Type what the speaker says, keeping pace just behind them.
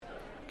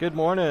Good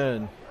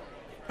morning.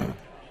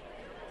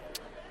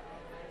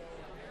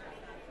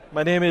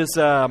 My name is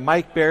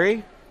Mike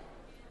Berry,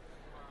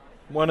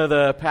 one of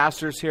the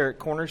pastors here at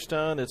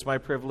Cornerstone. It's my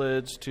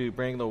privilege to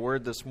bring the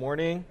word this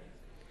morning.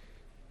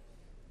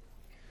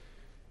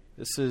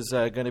 This is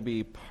going to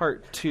be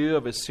part 2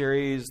 of a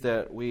series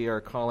that we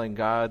are calling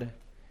God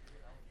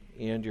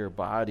and Your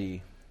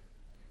Body.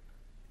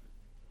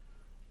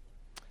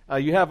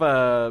 You have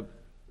a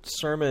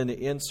sermon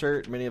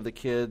insert. Many of the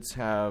kids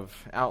have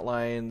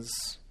outlines,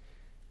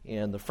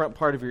 and the front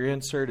part of your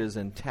insert is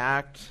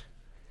intact.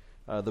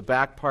 The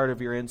back part of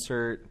your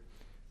insert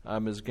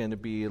is going to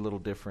be a little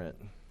different.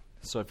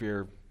 So if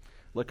you're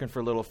looking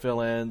for little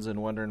fill-ins and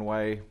wondering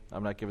why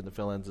I'm not giving the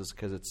fill-ins, it's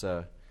because it's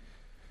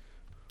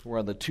we're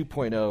on the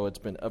 2.0. It's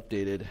been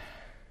updated.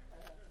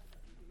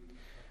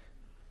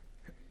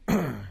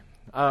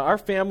 Our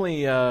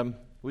family,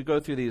 we go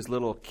through these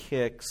little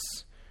kicks.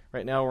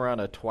 Right now we're on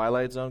a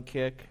Twilight Zone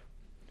kick.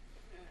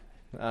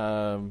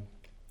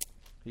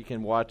 You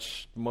can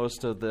watch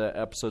most of the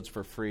episodes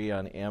for free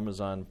on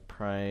Amazon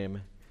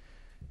Prime.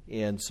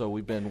 And so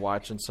we've been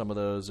watching some of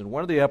those. And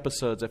one of the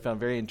episodes I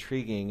found very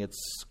intriguing.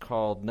 It's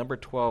called Number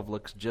 12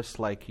 Looks Just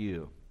Like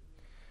You.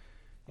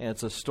 And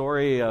it's a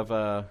story of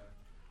a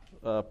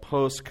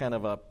post kind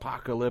of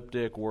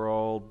apocalyptic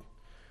world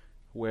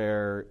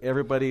where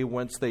everybody,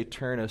 once they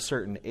turn a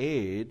certain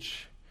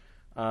age,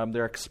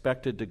 they're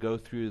expected to go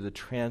through the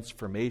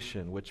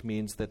transformation, which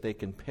means that they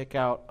can pick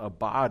out a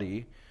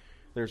body.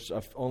 There's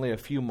only a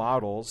few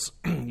models.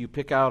 You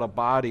pick out a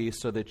body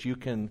so that you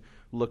can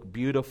look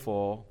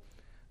beautiful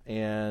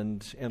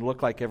and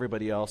look like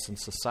everybody else in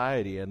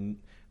society. And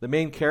the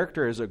main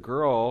character is a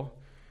girl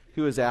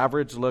who is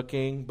average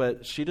looking,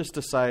 but she just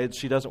decides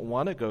she doesn't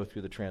want to go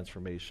through the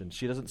transformation.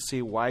 She doesn't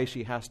see why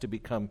she has to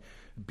become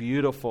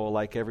beautiful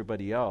like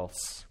everybody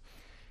else.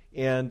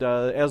 And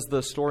as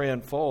the story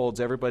unfolds,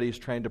 everybody's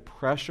trying to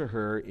pressure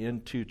her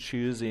into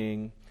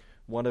choosing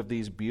one of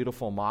these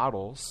beautiful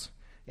models.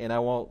 And I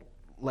won't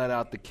let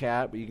out the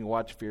cat, but you can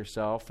watch for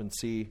yourself and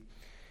see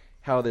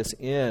how this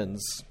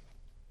ends.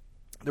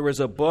 There was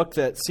a book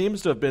that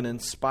seems to have been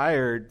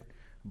inspired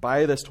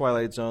by this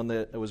Twilight Zone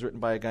that was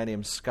written by a guy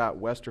named Scott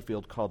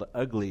Westerfield called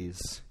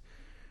Uglies,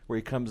 where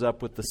he comes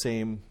up with the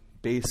same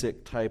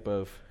basic type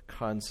of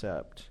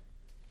concept.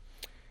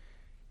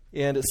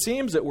 And it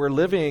seems that we're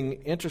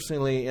living,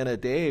 interestingly, in a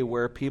day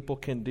where people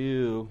can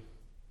do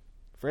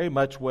very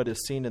much what is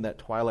seen in that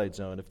Twilight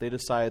Zone. If they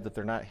decide that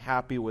they're not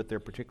happy with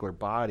their particular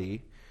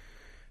body,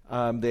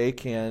 they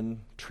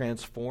can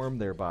transform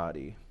their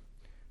body.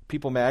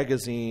 People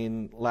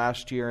magazine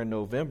last year in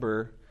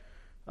November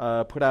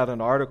put out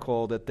an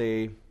article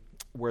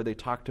where they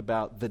talked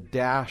about the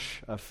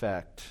DASH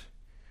effect.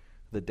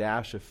 The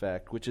DASH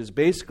effect, which is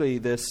basically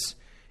this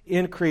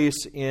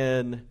increase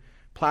in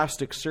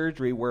plastic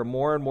surgery where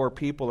more and more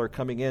people are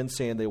coming in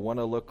saying they want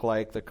to look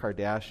like the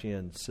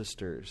Kardashian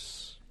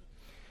sisters.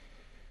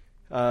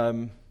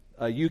 A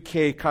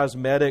UK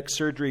cosmetic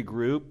surgery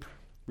group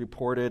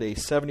reported a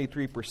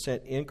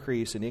 73%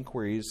 increase in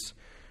inquiries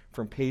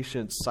from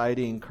patients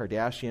citing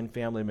Kardashian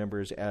family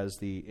members as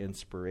the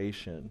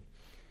inspiration.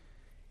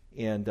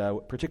 And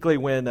particularly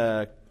when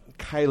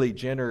Kylie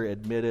Jenner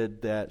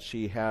admitted that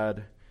she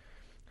had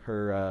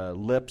her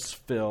lips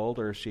filled,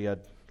 or she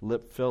had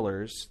lip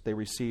fillers, they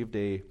received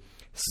a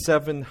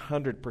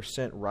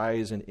 700%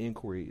 rise in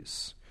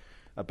inquiries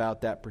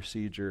about that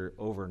procedure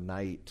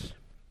overnight.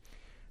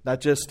 Not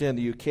just in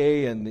the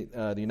UK and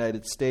the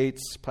United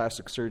States,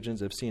 plastic surgeons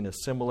have seen a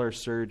similar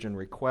surge in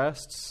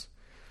requests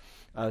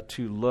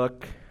to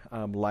look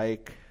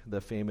like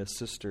the famous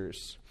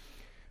sisters.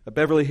 A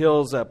Beverly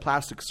Hills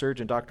plastic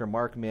surgeon, Dr.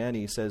 Mark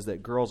Manny, says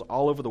that girls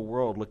all over the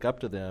world look up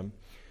to them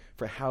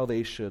for how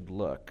they should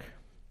look.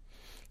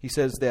 He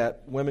says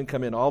that women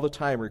come in all the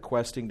time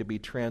requesting to be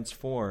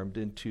transformed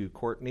into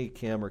Kourtney,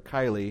 Kim, or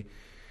Kylie,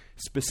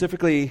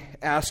 specifically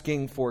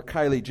asking for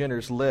Kylie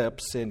Jenner's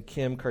lips and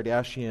Kim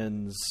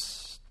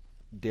Kardashian's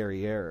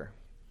derriere.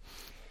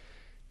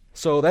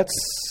 So that's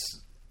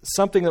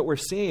something that we're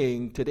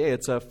seeing today.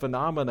 It's a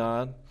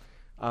phenomenon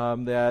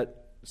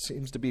that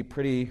seems to be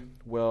pretty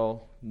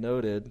well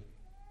noted.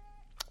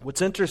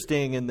 What's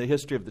interesting in the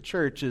history of the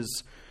church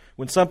is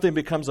when something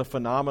becomes a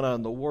phenomenon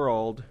in the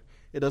world,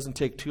 it doesn't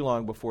take too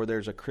long before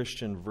there's a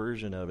Christian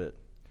version of it.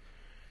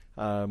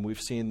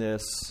 We've seen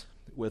this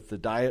with the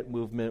diet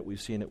movement. We've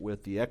seen it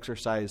with the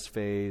exercise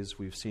phase.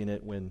 We've seen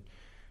it when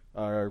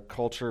our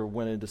culture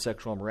went into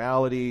sexual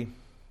immorality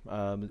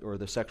or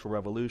the sexual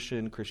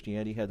revolution.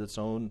 Christianity had its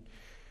own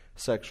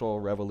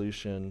sexual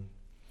revolution.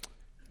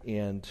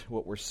 And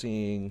what we're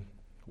seeing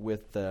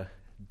with the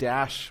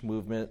DASH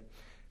movement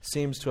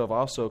seems to have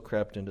also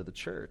crept into the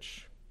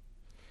church.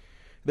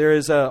 There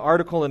is an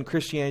article in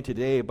Christianity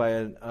Today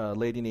by a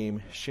lady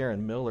named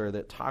Sharon Miller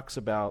that talks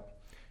about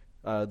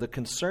the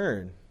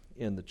concern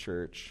in the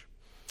church.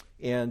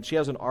 And she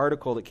has an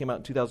article that came out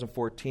in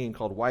 2014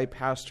 called Why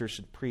Pastors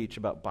Should Preach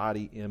About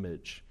Body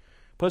Image.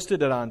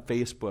 Posted it on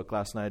Facebook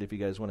last night if you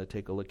guys want to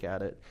take a look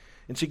at it.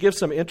 And she gives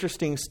some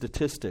interesting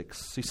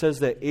statistics. She says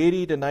that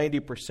 80 to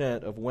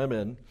 90% of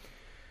women,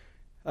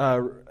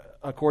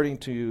 according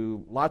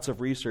to lots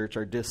of research,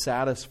 are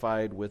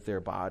dissatisfied with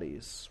their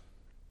bodies.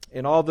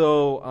 And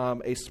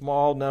although a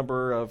small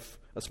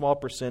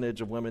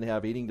percentage of women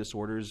have eating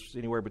disorders,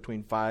 anywhere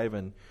between 5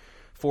 and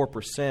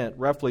 4%,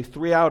 roughly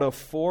 3 out of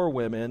 4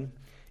 women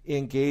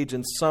engage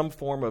in some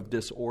form of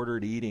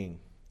disordered eating,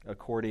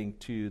 according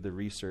to the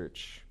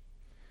research.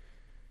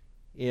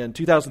 In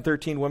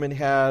 2013, women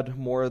had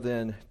more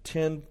than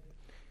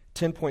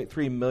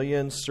 10.3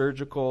 million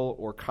surgical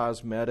or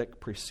cosmetic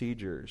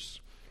procedures,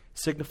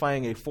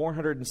 signifying a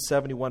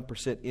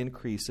 471%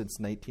 increase since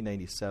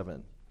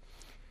 1997.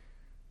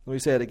 Let me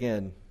say it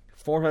again,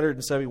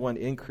 471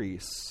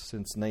 increase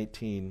since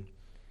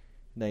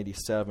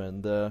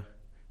 1997. The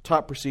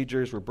top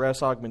procedures were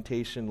breast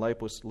augmentation,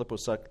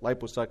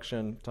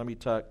 liposuction, tummy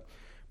tuck,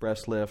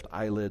 breast lift,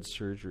 eyelid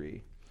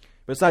surgery.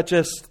 But it's not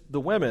just the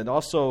women.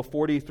 Also,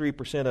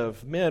 43%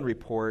 of men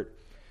report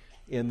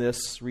in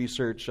this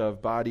research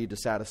of body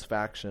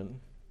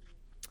dissatisfaction.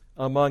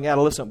 Among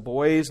adolescent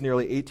boys,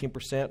 nearly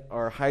 18%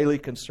 are highly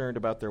concerned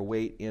about their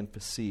weight and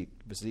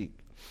physique.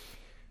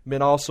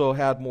 Men also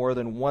had more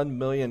than 1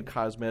 million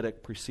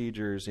cosmetic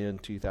procedures in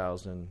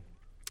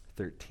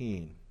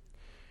 2013.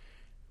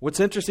 What's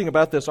interesting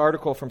about this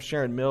article from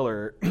Sharon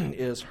Miller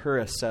is her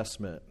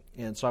assessment.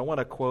 And so I want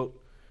to quote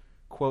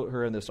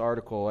her in this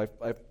article.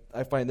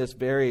 I find this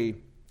very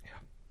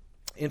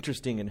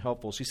interesting and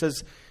helpful. She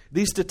says,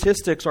 these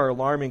statistics are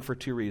alarming for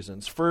 2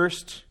 reasons.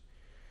 First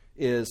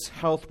is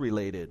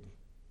health-related.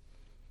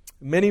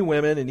 Many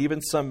women and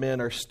even some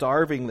men are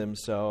starving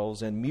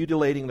themselves and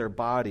mutilating their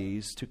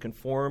bodies to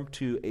conform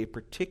to a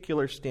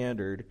particular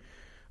standard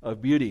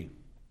of beauty.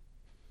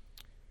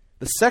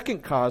 The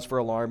second cause for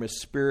alarm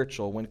is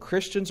spiritual. When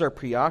Christians are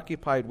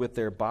preoccupied with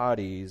their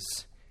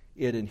bodies,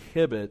 it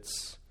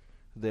inhibits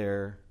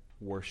their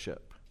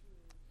worship.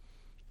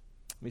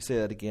 Let me say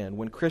that again.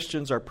 When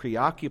Christians are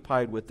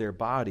preoccupied with their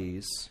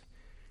bodies,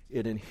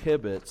 it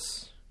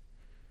inhibits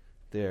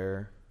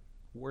their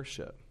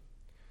worship.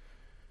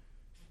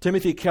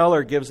 Timothy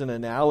Keller gives an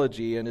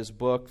analogy in his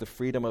book, The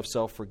Freedom of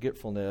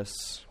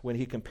Self-Forgetfulness, when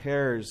he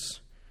compares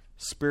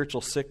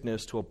spiritual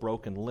sickness to a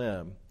broken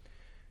limb.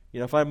 You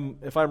know,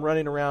 if I'm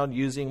running around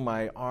using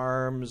my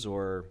arms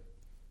or,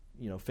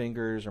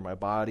 fingers or my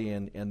body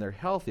and they're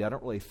healthy, I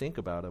don't really think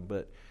about them.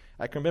 But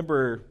I can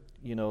remember,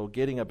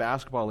 getting a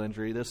basketball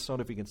injury. I don't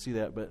know if you can see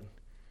that, but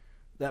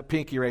that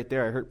pinky right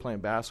there, I hurt playing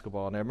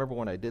basketball. And I remember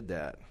when I did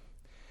that.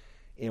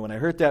 And when I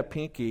hurt that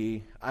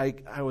pinky,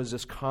 I was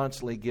just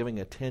constantly giving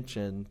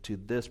attention to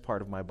this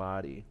part of my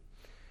body.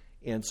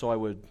 And so I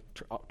would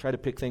try to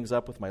pick things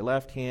up with my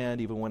left hand.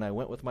 Even when I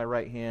went with my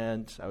right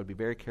hand, I would be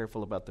very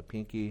careful about the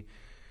pinky.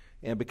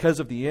 And because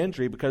of the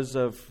injury, because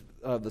of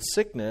the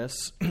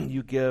sickness,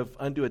 you give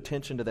undue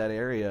attention to that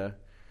area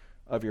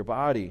of your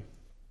body.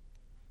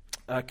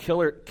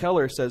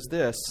 Keller says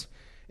this,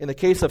 in the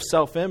case of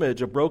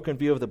self-image, a broken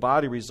view of the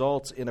body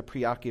results in a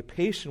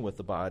preoccupation with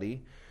the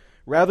body.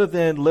 Rather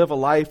than live a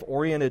life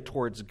oriented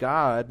towards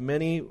God,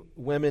 many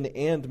women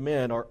and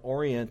men are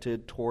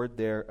oriented toward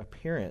their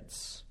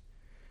appearance.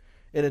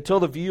 And until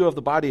the view of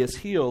the body is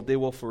healed, they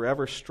will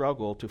forever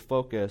struggle to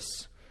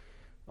focus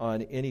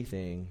on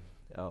anything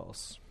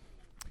else.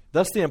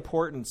 Thus the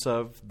importance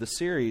of the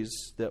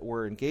series that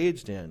we're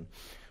engaged in.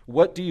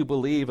 What do you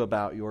believe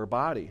about your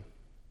body?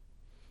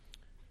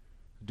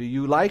 Do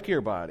you like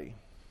your body?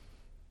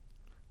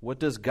 What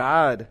does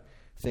God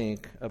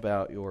think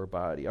about your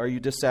body? Are you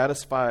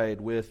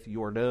dissatisfied with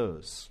your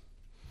nose,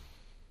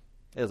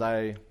 as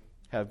I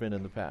have been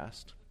in the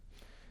past?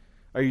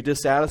 Are you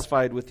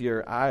dissatisfied with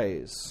your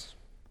eyes,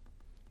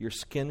 your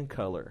skin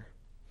color,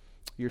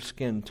 your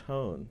skin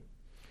tone?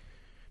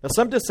 Now,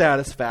 some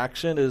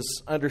dissatisfaction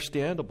is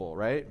understandable,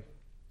 right?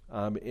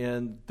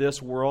 In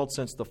this world,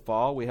 since the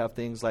fall, we have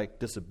things like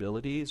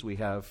disabilities. We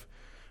have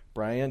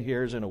Brian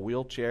here is in a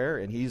wheelchair,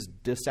 and he's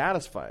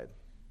dissatisfied.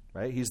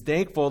 Right? He's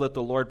thankful that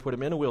the Lord put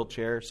him in a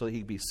wheelchair so that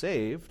he'd be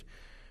saved,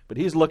 but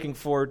he's looking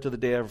forward to the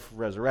day of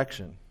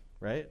resurrection,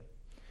 right?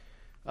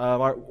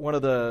 One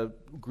of the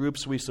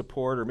groups we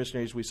support, or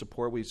missionaries we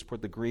support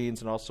the Greens,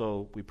 and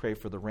also we pray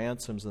for the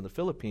Ransoms in the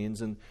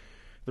Philippines. And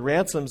the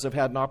Ransoms have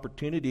had an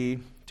opportunity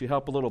to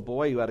help a little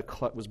boy who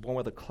was born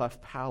with a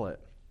cleft palate,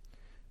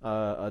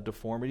 a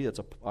deformity that's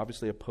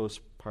obviously a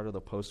part of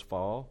the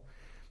post-fall.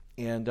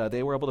 And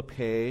they were able to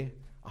pay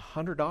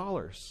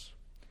 $100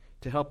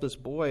 to help this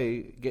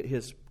boy get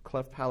his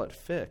cleft palate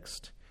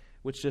fixed,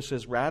 which just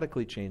has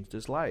radically changed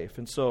his life.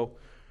 And so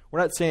we're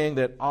not saying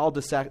that all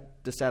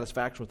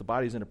dissatisfaction with the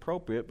body is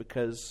inappropriate,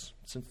 because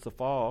since the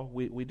fall,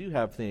 we do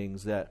have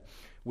things that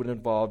would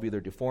involve either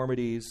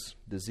deformities,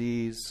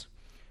 disease.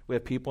 We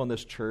have people in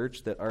this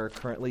church that are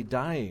currently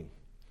dying,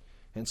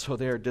 and so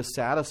they're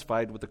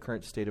dissatisfied with the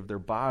current state of their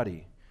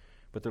body,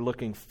 but they're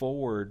looking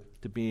forward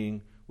to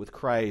being with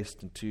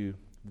Christ and to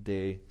the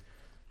day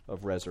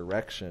of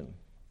resurrection.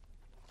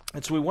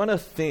 And so we want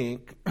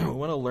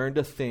to learn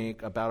to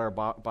think about our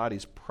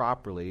bodies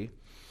properly.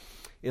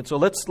 And so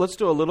let's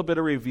do a little bit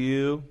of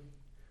review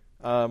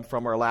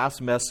from our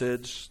last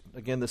message.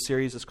 Again, the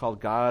series is called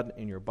God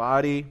in Your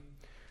Body.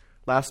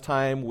 Last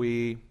time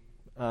we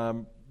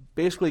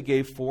basically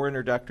gave 4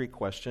 introductory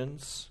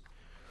questions,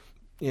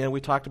 and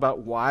we talked about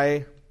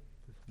why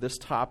this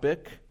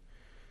topic,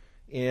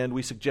 and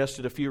we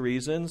suggested a few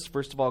reasons.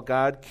 First of all,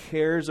 God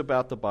cares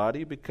about the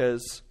body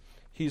because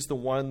He's the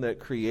one that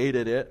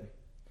created it.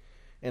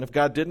 And if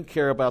God didn't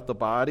care about the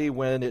body,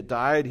 when it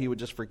died, He would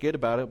just forget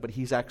about it, but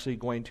He's actually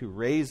going to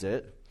raise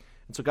it.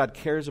 And so God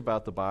cares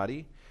about the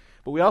body.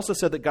 But we also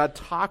said that God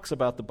talks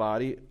about the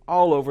body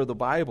all over the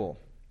Bible.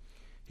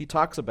 He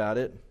talks about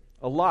it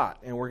a lot.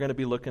 And we're going to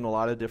be looking at a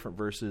lot of different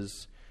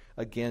verses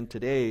again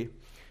today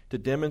to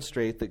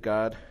demonstrate that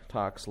God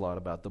talks a lot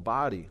about the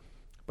body.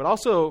 But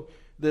also,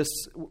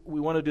 we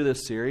want to do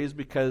this series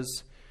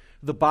because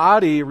the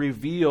body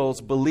reveals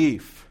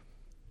belief.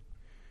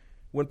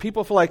 When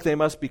people feel like they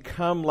must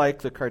become like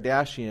the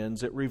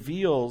Kardashians, it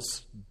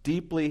reveals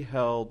deeply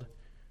held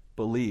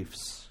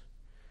beliefs.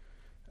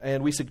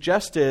 And we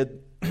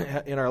suggested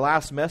in our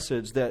last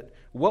message that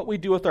what we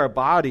do with our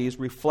bodies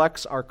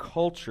reflects our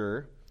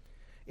culture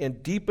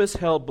and deepest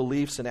held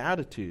beliefs and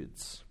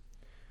attitudes.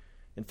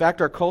 In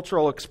fact, our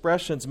cultural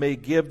expressions may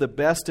give the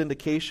best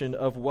indication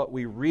of what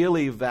we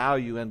really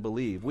value and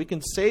believe. We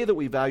can say that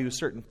we value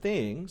certain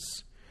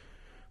things,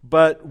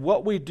 but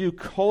what we do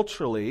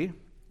culturally,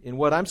 and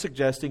what I'm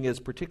suggesting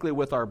is particularly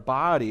with our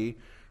body,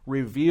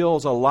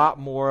 reveals a lot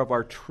more of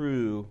our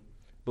true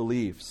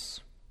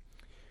beliefs.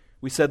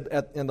 We said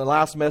in the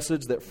last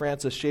message that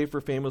Francis Schaeffer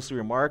famously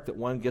remarked that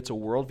one gets a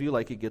worldview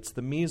like he gets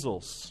the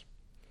measles.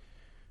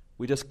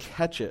 We just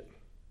catch it.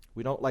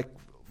 We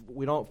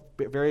don't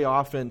very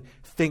often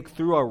think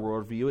through our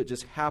worldview. It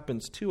just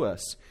happens to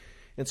us.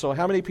 And so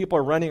how many people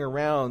are running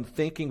around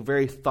thinking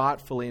very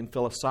thoughtfully and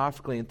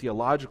philosophically and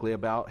theologically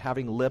about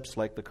having lips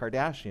like the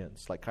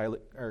Kardashians, like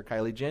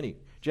Kylie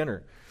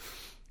Jenner?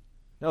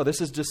 No, this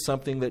is just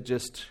something that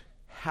just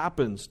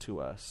happens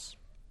to us.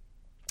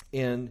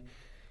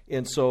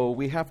 And so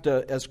we have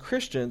to, as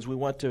Christians, we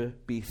want to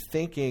be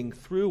thinking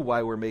through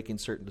why we're making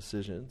certain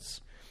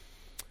decisions.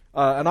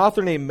 An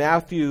author named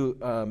Matthew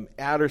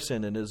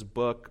Adderson, in his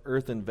book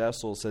Earthen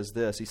Vessels, says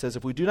this. He says,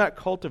 if we do not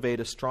cultivate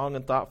a strong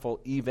and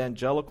thoughtful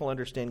evangelical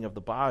understanding of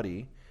the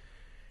body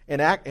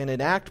and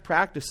enact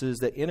practices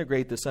that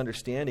integrate this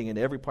understanding in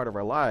every part of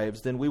our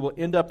lives, then we will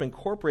end up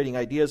incorporating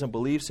ideas and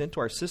beliefs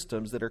into our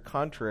systems that are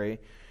contrary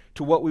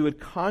to what we would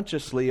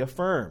consciously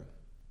affirm.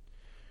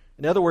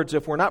 In other words,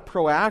 if we're not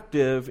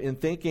proactive in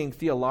thinking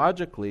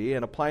theologically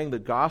and applying the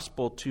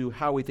gospel to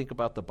how we think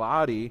about the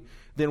body,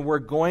 then we're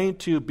going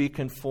to be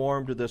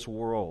conformed to this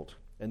world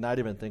and not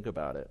even think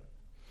about it.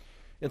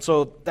 And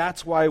so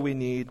that's why we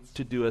need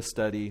to do a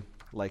study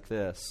like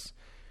this.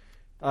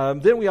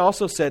 Then we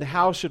also said,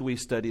 how should we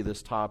study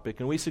this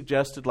topic? And we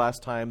suggested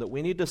last time that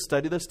we need to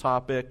study this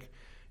topic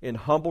in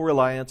humble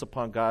reliance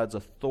upon God's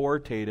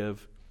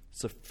authoritative,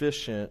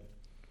 sufficient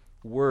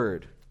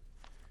word.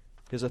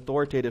 His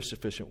authoritative,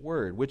 sufficient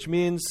word, which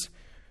means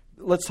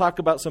let's talk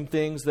about some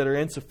things that are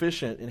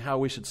insufficient in how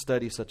we should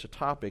study such a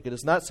topic. It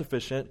is not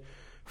sufficient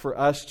for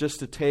us just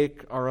to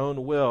take our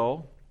own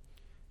will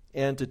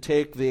and to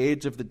take the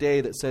age of the day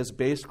that says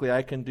basically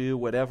I can do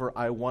whatever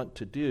I want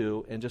to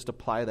do and just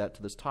apply that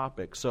to this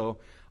topic. So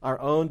our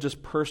own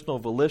just personal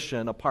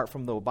volition apart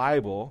from the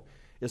Bible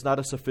is not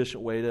a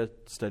sufficient way to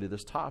study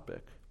this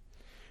topic.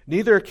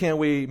 Neither can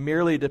we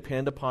merely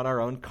depend upon our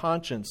own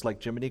conscience,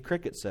 like Jiminy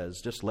Cricket says,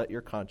 just let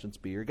your conscience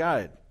be your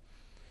guide.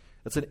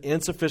 That's an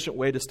insufficient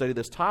way to study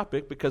this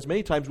topic because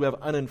many times we have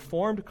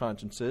uninformed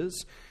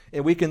consciences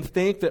and we can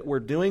think that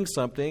we're doing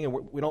something and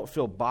we don't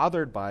feel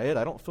bothered by it.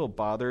 I don't feel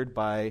bothered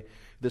by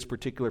this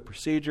particular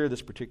procedure,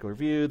 this particular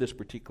view, this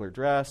particular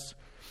dress.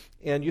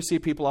 And you see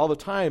people all the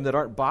time that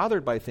aren't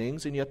bothered by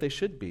things and yet they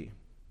should be.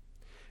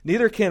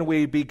 Neither can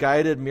we be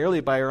guided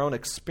merely by our own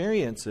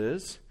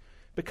experiences,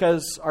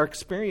 because our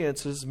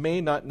experiences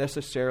may not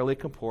necessarily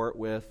comport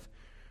with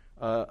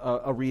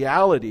a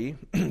reality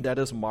that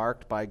is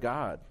marked by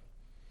God.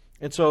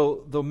 And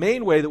so the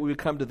main way that we would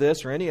come to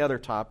this or any other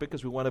topic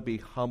is we want to be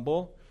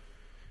humble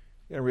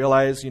and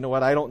realize, you know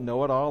what, I don't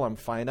know it all. I'm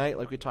finite,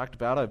 like we talked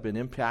about. I've been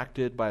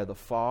impacted by the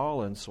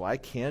fall, and so I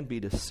can be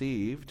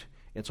deceived.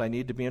 And so I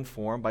need to be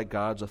informed by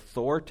God's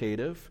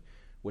authoritative,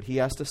 what He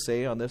has to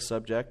say on this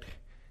subject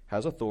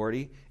has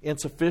authority, and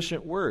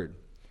sufficient word.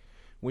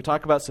 When we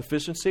talk about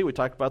sufficiency, we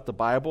talk about the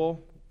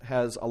Bible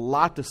has a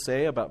lot to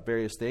say about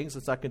various things.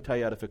 It's not going to tell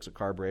you how to fix a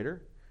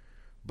carburetor.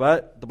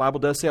 But the Bible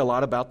does say a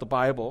lot about the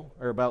Bible,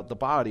 or about the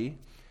body.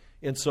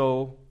 And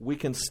so we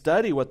can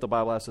study what the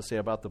Bible has to say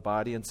about the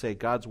body and say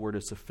God's word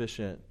is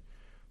sufficient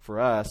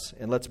for us.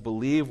 And let's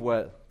believe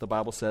what the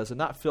Bible says and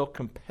not feel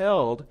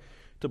compelled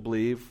to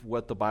believe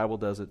what the Bible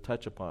doesn't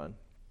touch upon.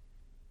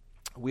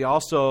 We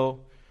also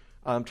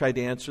tried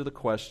to answer the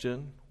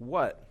question,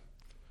 what?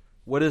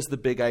 What is the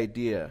big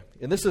idea?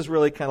 And this is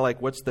really kind of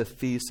like, what's the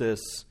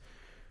thesis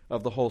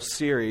of the whole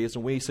series?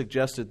 And we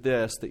suggested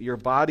this, that your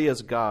body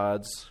is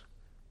God's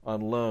on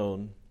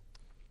loan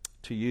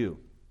to you.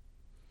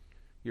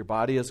 Your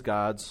body is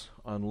God's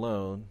on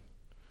loan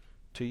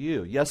to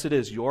you. Yes, it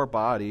is your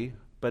body,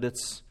 but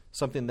it's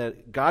something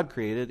that God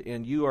created,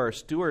 and you are a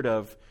steward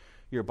of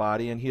your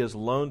body, and He has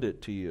loaned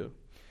it to you.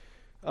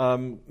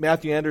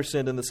 Matthew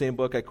Anderson, in the same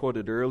book I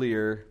quoted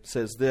earlier,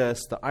 says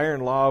this: the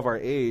iron law of our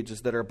age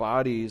is that our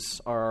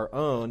bodies are our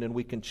own, and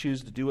we can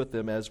choose to do with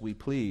them as we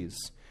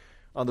please,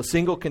 on the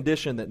single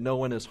condition that no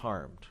one is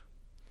harmed.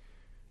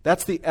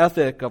 That's the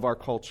ethic of our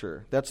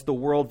culture. That's the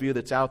worldview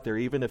that's out there,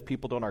 even if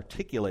people don't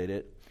articulate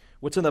it.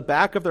 What's in the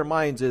back of their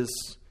minds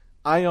is,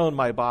 I own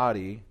my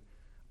body.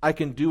 I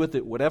can do with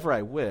it whatever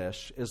I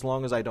wish as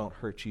long as I don't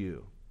hurt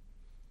you.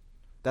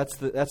 That's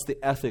the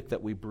ethic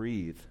that we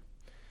breathe.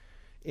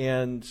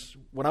 And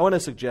what I want to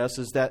suggest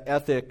is that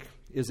ethic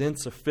is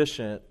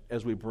insufficient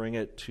as we bring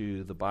it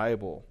to the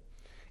Bible.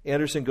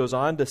 Anderson goes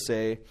on to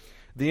say,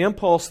 the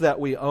impulse that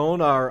we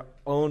own our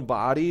own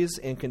bodies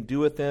and can do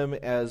with them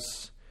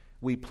as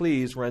we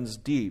please runs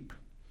deep.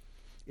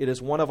 It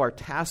is one of our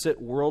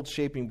tacit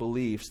world-shaping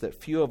beliefs that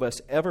few of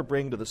us ever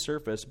bring to the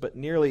surface, but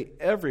nearly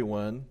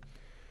everyone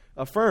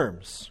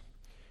affirms.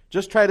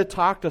 Just try to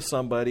talk to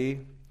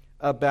somebody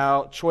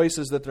about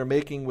choices that they're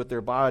making with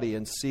their body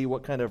and see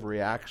what kind of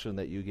reaction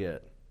that you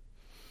get.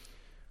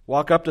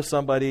 Walk up to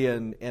somebody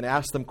and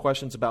ask them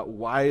questions about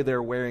why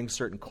they're wearing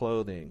certain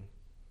clothing.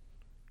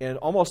 And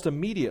almost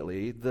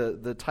immediately,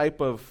 the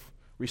type of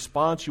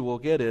response you will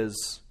get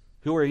is,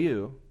 who are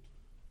you?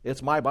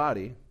 It's my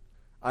body.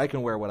 I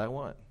can wear what I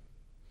want.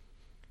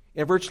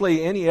 And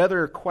virtually any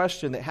other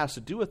question that has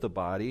to do with the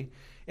body,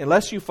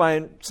 unless you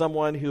find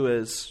someone who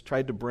has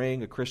tried to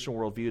bring a Christian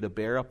worldview to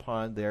bear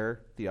upon their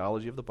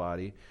theology of the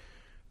body,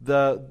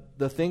 the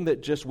thing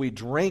that just we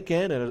drink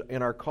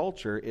in our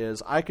culture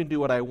is, I can do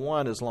what I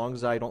want as long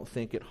as I don't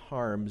think it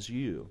harms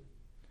you.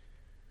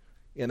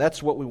 And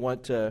that's what we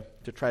want to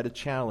try to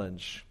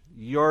challenge.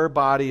 Your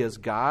body is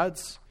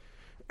God's.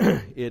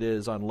 It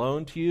is on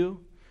loan to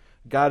you.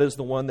 God is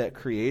the one that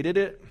created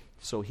it,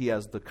 so He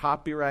has the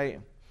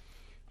copyright.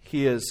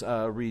 He has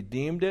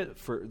redeemed it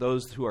for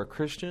those who are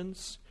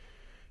Christians.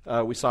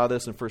 We saw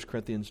this in 1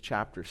 Corinthians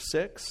chapter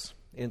 6.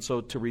 And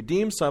so to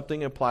redeem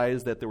something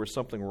implies that there was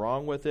something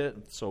wrong with it,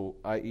 so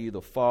i.e.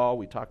 the fall.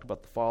 We talked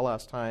about the fall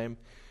last time.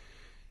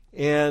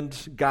 And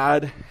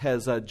God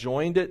has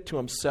joined it to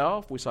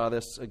Himself. We saw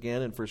this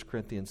again in 1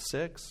 Corinthians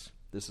 6.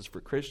 This is for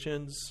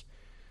Christians.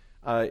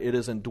 It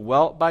is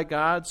indwelt by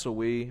God,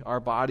 so our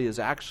body is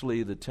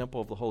actually the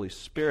temple of the Holy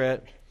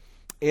Spirit,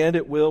 and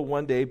it will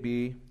one day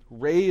be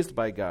raised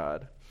by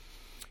God.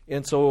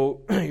 And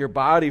so your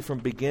body from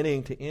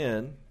beginning to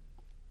end,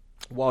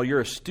 while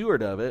you're a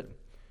steward of it,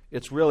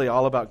 it's really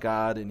all about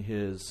God and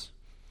His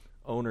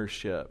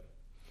ownership.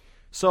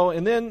 So,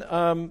 and then,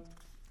 kind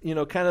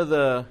of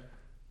let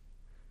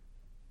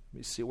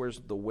me see, where's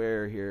the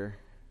where here?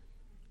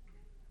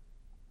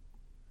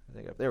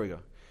 There we go.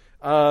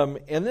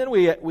 And then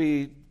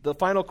the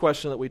final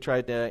question that we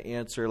tried to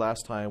answer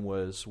last time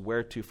was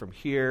where to from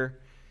here.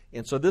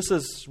 And so this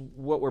is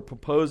what we're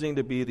proposing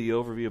to be the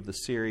overview of the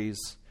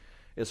series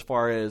as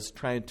far as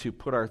trying to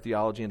put our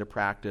theology into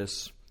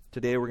practice.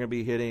 Today we're going to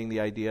be hitting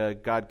the idea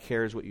God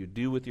cares what you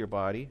do with your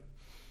body.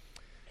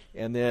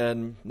 And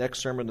then next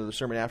sermon or the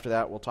sermon after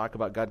that, we'll talk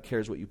about God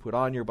cares what you put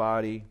on your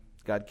body.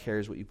 God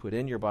cares what you put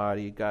in your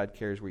body. God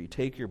cares where you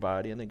take your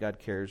body. And then God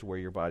cares where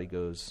your body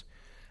goes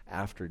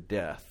after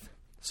death.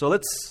 So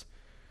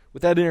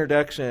with that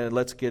introduction,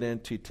 let's get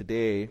into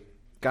today.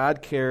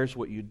 God cares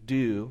what you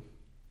do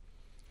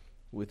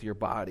with your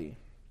body.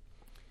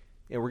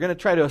 And we're going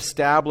to try to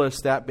establish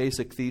that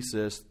basic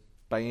thesis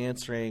by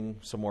answering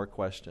some more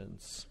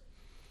questions.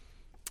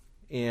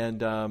 And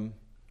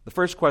the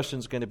first question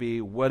is going to be,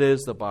 what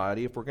is the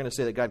body? If we're going to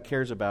say that God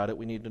cares about it,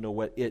 we need to know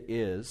what it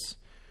is.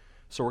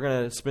 So we're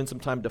going to spend some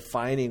time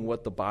defining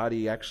what the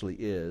body actually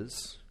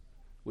is,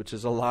 which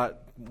is a lot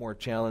more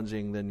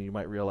challenging than you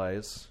might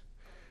realize.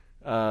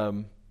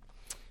 And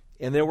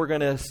then we're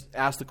going to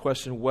ask the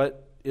question,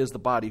 what is the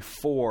body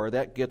for?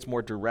 That gets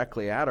more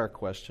directly at our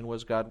question. What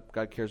is God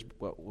cares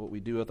what we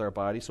do with our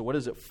body. So what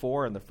is it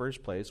for in the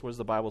first place? What does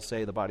the Bible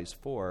say the body's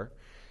for?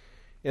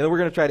 And then we're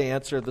going to try to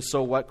answer the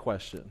so what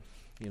question.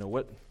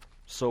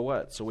 So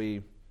what? So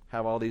we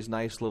have all these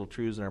nice little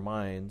truths in our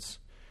minds.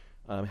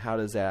 How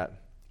does that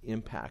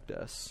impact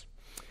us?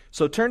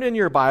 So turn in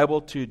your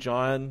Bible to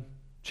John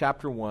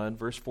chapter 1,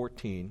 verse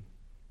 14.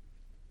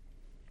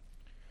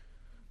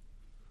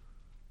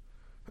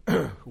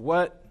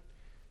 What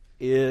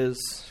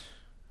is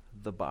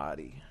the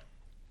body?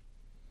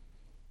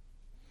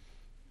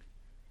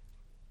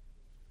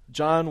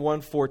 John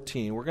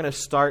 1:14. We're going to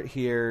start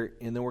here,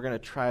 and then we're going to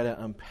try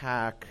to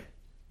unpack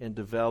and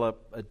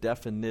develop a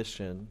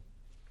definition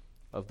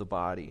of the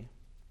body.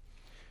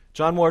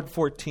 John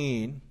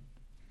 1:14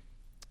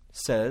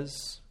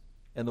 says,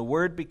 "And the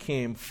Word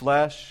became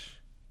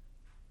flesh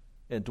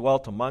and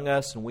dwelt among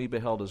us, and we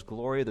beheld His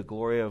glory, the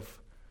glory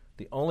of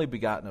the only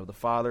begotten of the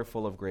Father,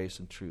 full of grace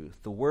and truth."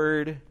 The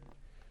Word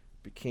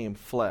became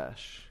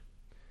flesh.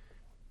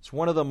 It's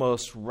one of the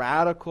most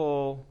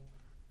radical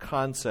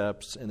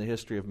concepts in the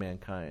history of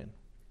mankind.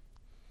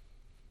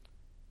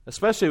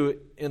 especially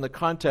in the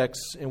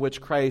context in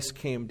which Christ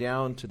came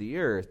down to the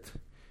earth.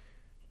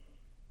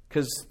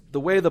 Because the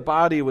way the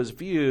body was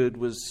viewed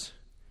was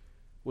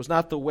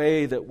not the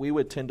way that we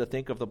would tend to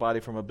think of the body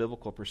from a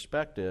biblical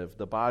perspective.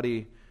 The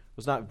body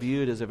was not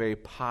viewed as a very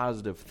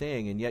positive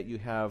thing, and yet you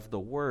have the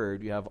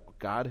Word, you have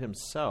God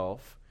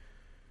Himself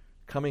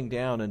coming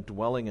down and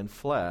dwelling in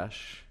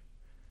flesh,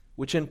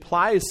 which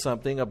implies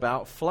something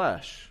about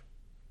flesh,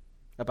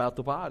 about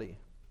the body.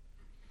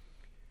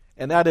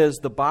 And that is,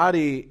 the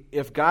body,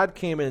 if God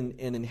came in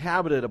and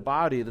inhabited a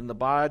body, then the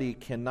body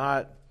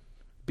cannot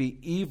be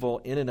evil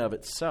in and of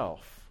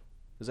itself.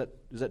 Is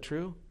that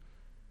true?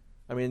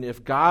 I mean,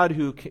 if God,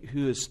 who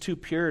is too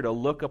pure to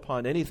look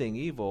upon anything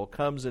evil,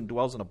 comes and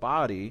dwells in a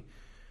body,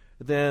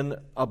 then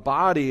a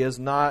body is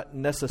not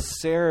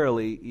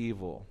necessarily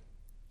evil.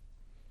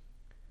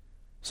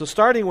 So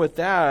starting with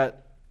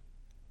that,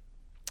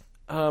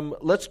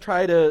 let's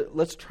try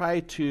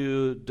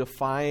to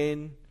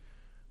define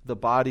the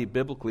body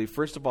biblically.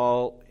 First of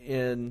all,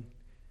 in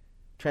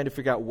trying to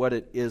figure out what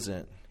it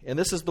isn't. And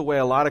this is the way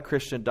a lot of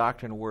Christian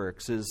doctrine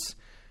works, is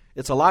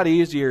it's a lot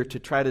easier to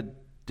try to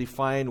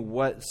define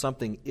what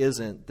something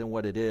isn't than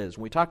what it is.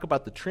 When we talk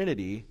about the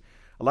Trinity,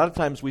 a lot of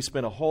times we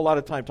spend a whole lot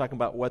of time talking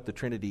about what the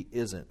Trinity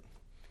isn't.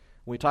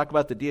 When we talk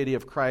about the deity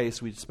of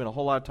Christ, we spend a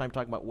whole lot of time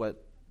talking about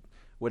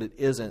what it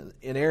isn't.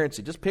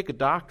 Inerrancy, just pick a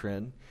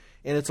doctrine,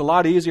 and it's a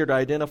lot easier to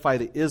identify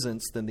the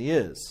isn'ts than the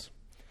is.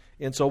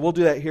 And so we'll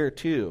do that here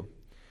too.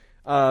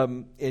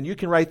 And you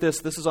can write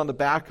this. This is on the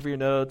back of your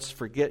notes.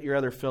 Forget your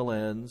other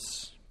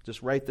fill-ins.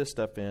 Just write this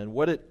stuff in.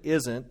 What it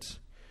isn't.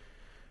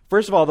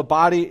 First of all, the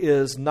body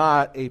is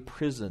not a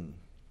prison.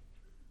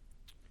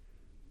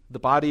 The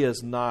body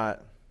is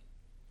not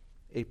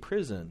a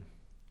prison.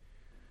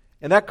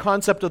 And that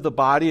concept of the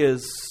body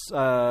is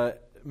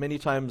many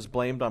times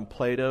blamed on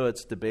Plato.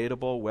 It's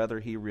debatable whether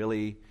he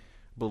really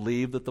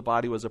believed that the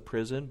body was a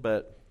prison,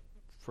 but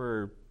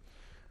for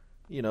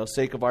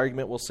sake of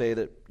argument, we'll say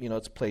that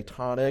it's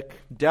Platonic.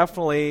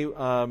 Definitely,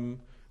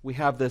 we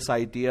have this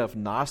idea of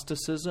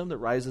Gnosticism that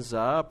rises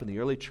up in the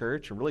early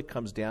church and really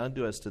comes down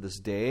to us to this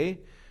day,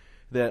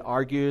 that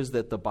argues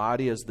that the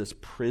body is this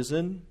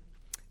prison,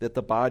 that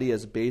the body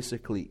is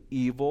basically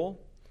evil,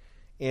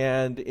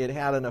 and it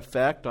had an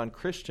effect on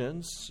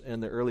Christians in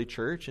the early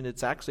church, and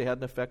it's actually had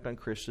an effect on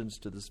Christians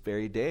to this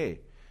very day.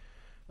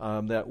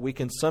 That we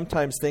can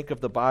sometimes think of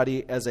the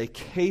body as a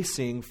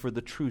casing for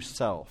the true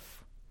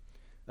self.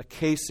 A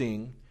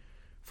casing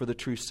for the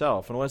true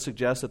self. And I want to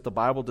suggest that the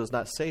Bible does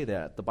not say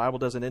that. The Bible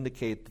doesn't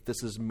indicate that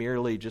this is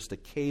merely just a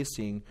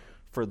casing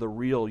for the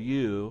real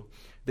you.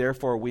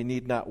 Therefore, we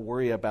need not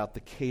worry about the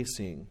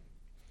casing.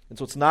 And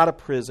so it's not a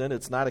prison.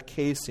 It's not a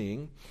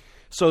casing.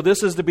 So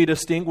this is to be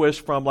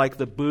distinguished from like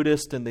the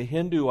Buddhist and the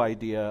Hindu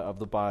idea of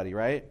the body,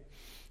 right?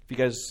 If you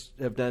guys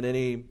have done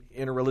any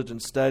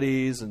interreligion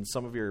studies in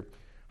some of your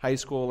high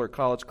school or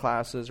college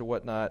classes or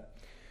whatnot,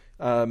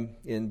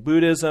 in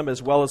Buddhism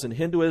as well as in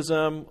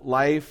Hinduism,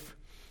 life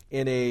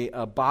in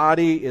a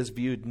body is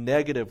viewed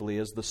negatively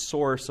as the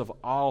source of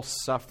all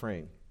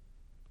suffering.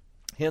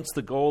 Hence,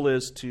 the goal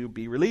is to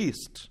be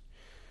released.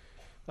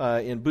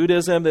 In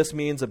Buddhism, this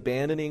means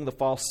abandoning the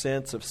false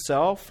sense of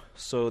self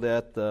so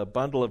that the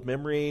bundle of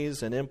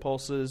memories and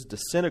impulses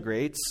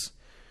disintegrates,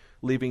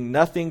 leaving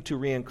nothing to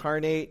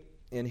reincarnate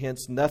and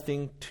hence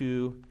nothing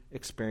to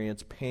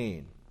experience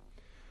pain.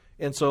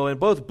 And so in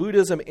both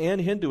Buddhism and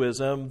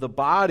Hinduism, the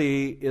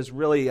body is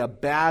really a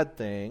bad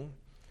thing.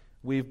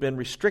 We've been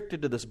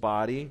restricted to this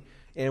body,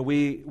 and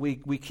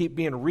we keep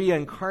being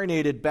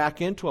reincarnated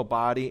back into a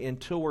body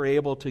until we're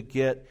able to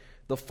get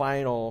the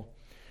final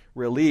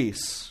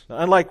release. Now,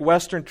 unlike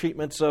Western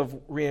treatments of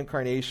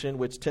reincarnation,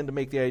 which tend to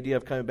make the idea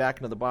of coming back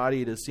into the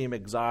body to seem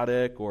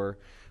exotic, or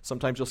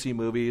sometimes you'll see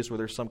movies where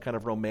there's some kind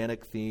of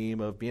romantic theme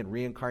of being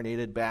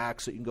reincarnated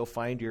back so you can go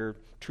find your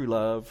true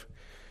love.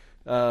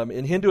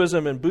 In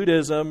Hinduism and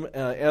Buddhism,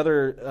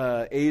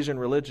 other Asian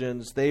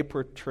religions, they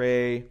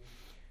portray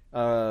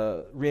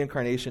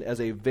reincarnation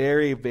as a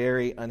very,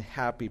 very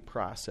unhappy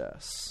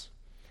process.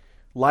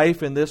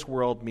 Life in this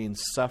world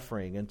means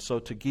suffering, and so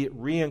to get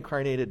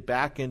reincarnated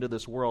back into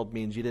this world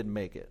means you didn't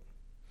make it.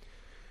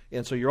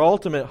 And so your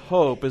ultimate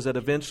hope is that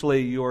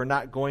eventually you are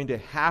not going to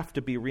have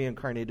to be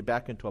reincarnated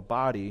back into a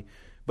body,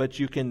 but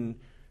you can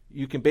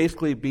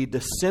basically be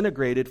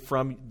disintegrated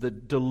from the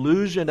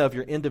delusion of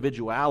your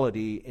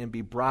individuality and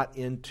be brought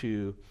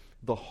into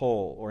the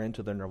whole or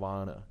into the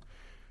nirvana.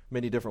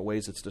 Many different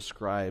ways it's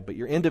described. But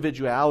your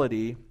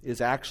individuality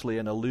is actually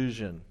an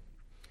illusion,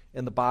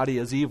 and the body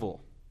is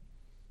evil.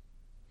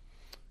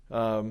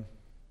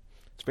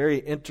 It's very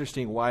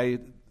interesting why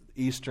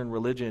Eastern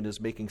religion is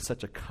making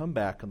such a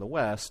comeback in the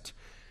West.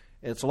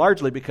 It's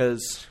largely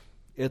because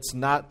it's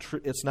not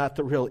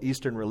the real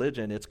Eastern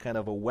religion. It's kind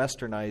of a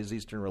westernized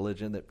Eastern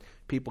religion that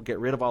people get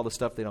rid of all the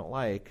stuff they don't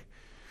like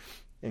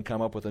and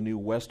come up with a new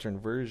Western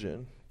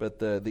version. But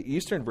the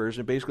Eastern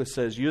version basically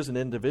says you as an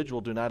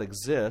individual do not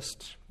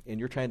exist, and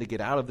you're trying to get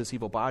out of this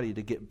evil body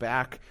to get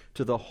back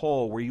to the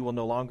whole where you will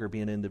no longer be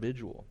an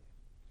individual.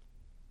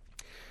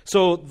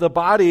 So the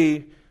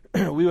body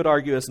we would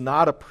argue, is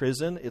not a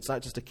prison. It's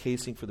not just a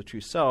casing for the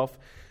true self.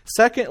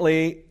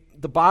 Secondly,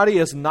 the body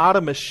is not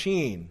a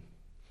machine,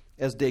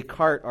 as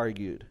Descartes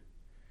argued.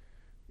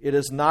 It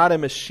is not a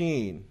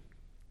machine.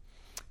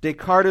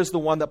 Descartes is the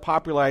one that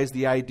popularized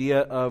the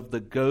idea of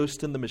the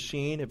ghost in the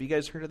machine. Have you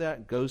guys heard of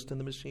that? Ghost in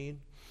the machine?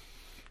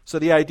 So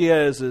the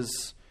idea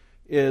is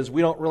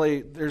we don't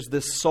really, there's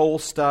this soul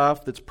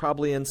stuff that's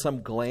probably in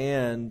some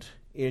gland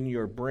in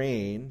your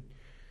brain,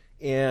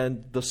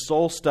 and the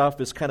soul stuff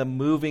is kind of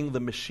moving the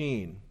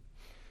machine.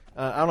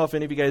 I don't know if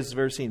any of you guys have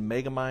ever seen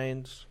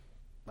Megamind.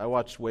 I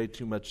watch way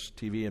too much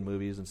TV and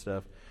movies and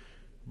stuff.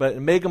 But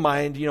in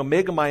Megamind,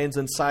 Megamind's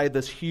inside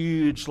this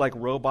huge, like,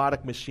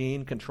 robotic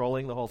machine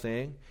controlling the whole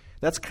thing.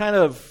 That's kind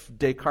of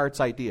Descartes'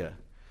 idea,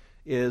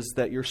 is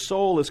that your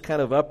soul is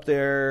kind of up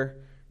there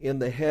in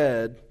the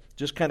head,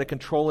 just kind of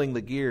controlling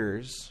the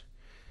gears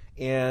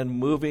and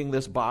moving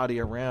this body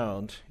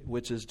around,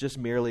 which is just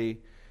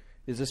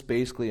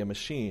basically a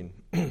machine.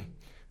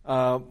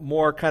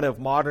 More kind of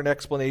modern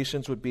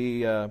explanations would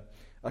be a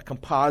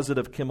composite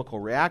of chemical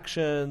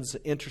reactions,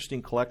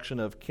 interesting collection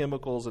of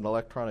chemicals and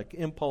electronic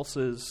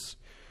impulses,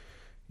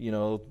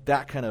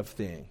 that kind of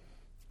thing.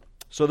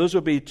 So those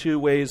would be two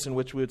ways in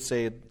which we would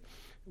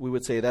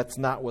say that's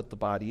not what the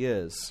body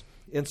is.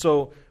 And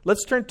so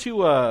let's turn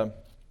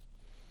to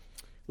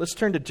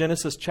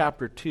Genesis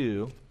chapter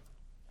 2.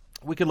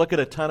 We could look at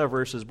a ton of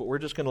verses, but we're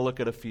just going to look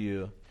at a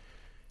few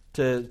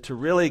to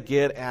really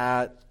get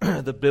at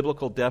the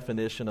biblical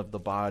definition of the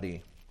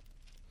body.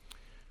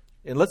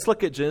 And let's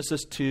look at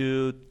Genesis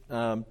 2,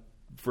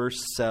 verse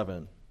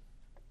 7.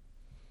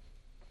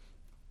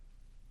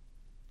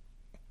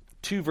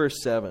 2,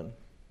 verse 7.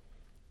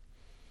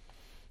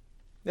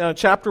 Now, in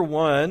chapter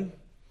 1,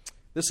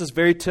 this is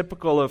very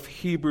typical of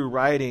Hebrew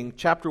writing.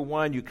 Chapter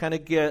 1, you kind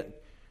of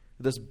get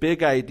this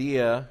big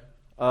idea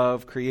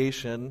of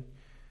creation,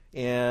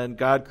 and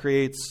God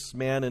creates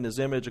man in his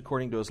image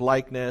according to his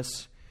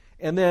likeness.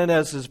 And then,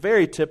 as is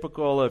very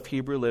typical of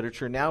Hebrew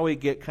literature, now we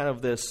get kind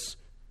of this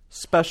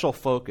special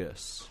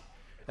focus.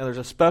 And there's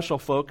a special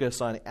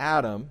focus on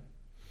Adam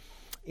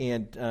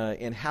and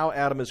how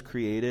Adam is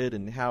created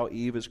and how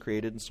Eve is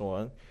created and so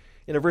on.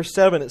 In verse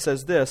 7 it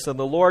says this, "And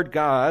the Lord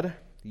God,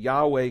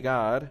 Yahweh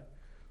God,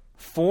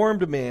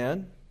 formed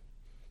man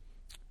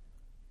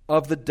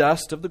of the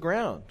dust of the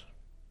ground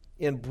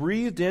and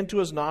breathed into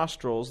his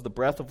nostrils the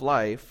breath of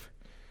life,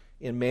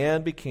 and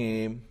man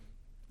became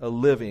a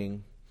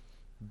living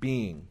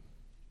being."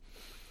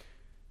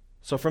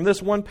 So from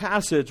this one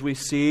passage, we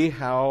see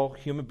how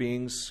human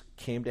beings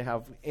came to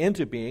have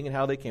into being and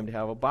how they came to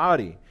have a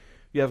body.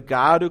 You have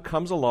God who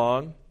comes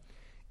along,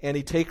 and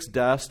he takes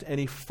dust, and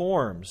he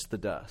forms the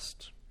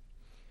dust.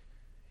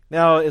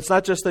 Now, it's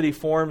not just that he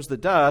forms the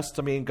dust.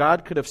 I mean,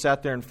 God could have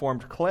sat there and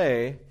formed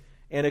clay,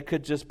 and it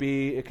could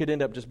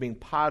end up just being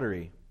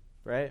pottery,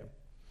 right?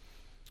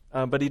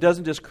 But he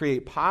doesn't just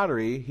create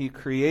pottery. He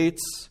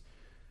creates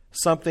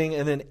something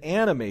and then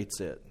animates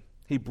it.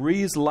 He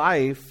breathes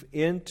life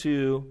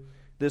into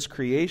this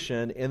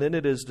creation, and then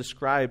it is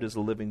described as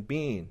a living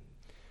being.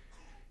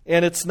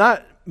 And it's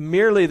not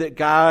merely that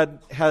God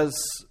has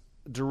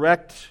his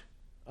direct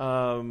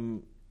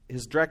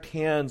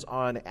hands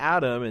on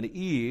Adam and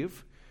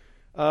Eve,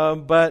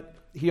 but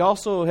he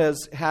also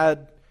has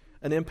had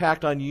an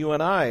impact on you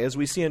and I. As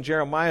we see in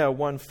Jeremiah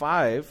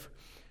 1:5,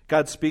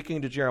 God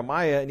speaking to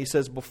Jeremiah, and he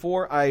says,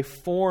 "Before I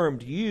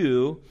formed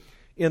you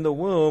in the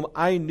womb,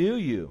 I knew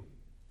you.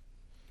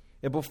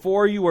 And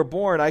before you were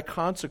born, I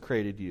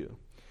consecrated you."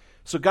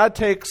 So God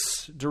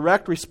takes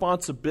direct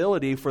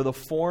responsibility for the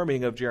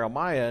forming of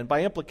Jeremiah. And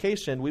by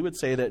implication, we would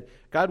say that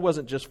God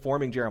wasn't just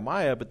forming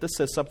Jeremiah, but this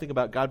says something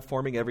about God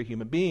forming every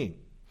human being.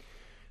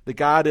 That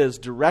God is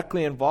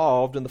directly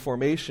involved in the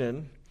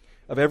formation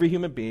of every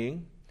human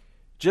being,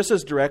 just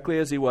as directly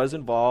as he was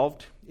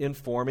involved in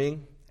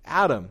forming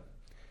Adam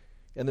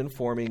and then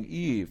forming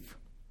Eve.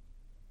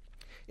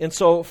 And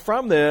so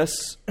from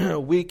this,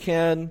 we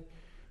can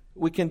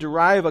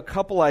derive a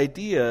couple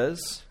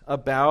ideas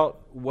about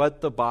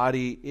what the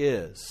body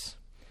is.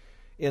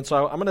 And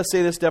so I'm going to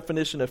say this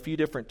definition a few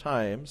different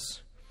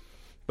times,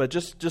 but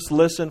just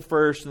listen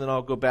first, and then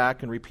I'll go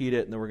back and repeat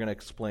it, and then we're going to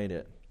explain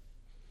it.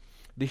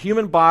 The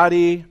human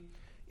body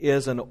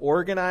is an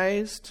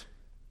organized,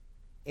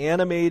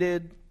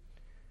 animated,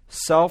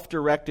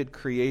 self-directed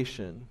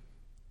creation,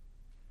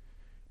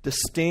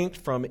 distinct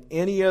from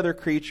any other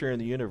creature in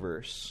the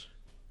universe,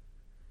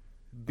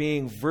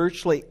 being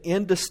virtually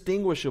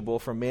indistinguishable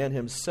from man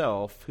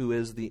himself, who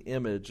is the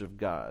image of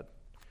God.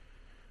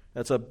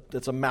 That's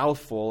a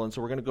mouthful, and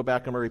so we're going to go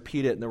back and I'm going to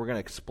repeat it, and then we're going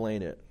to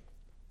explain it.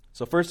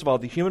 So first of all,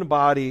 the human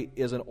body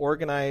is an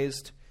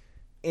organized,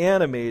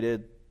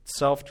 animated,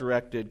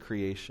 self-directed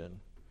creation.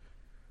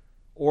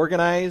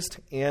 Organized,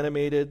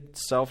 animated,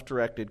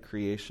 self-directed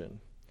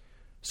creation.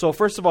 So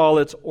first of all,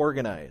 it's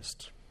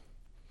organized.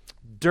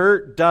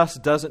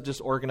 Dust doesn't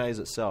just organize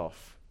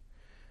itself.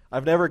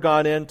 I've never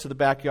gone into the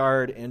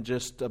backyard and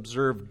just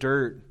observed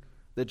dirt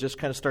that just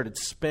kind of started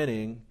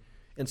spinning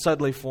and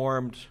suddenly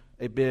formed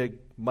a big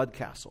mud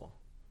castle.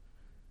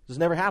 This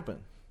never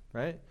happened,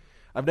 right?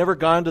 I've never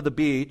gone to the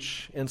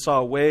beach and saw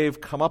a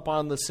wave come up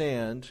on the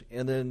sand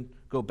and then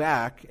go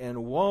back, and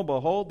lo and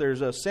behold,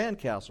 there's a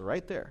sandcastle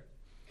right there.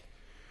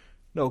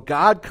 No,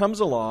 God comes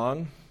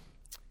along,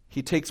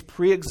 He takes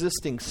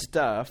pre-existing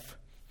stuff,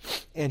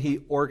 and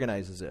He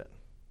organizes it.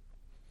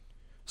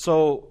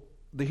 So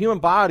the human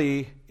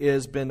body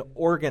has been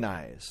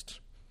organized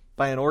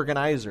by an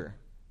organizer,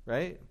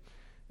 right?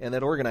 And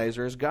that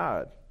organizer is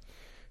God.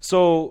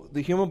 So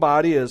the human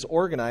body is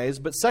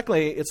organized, but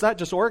secondly, it's not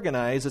just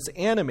organized, it's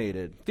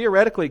animated.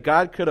 Theoretically,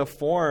 God could have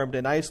formed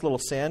a nice little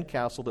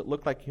sandcastle that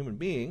looked like a human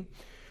being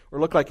or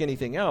looked like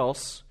anything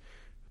else,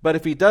 but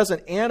if He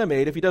doesn't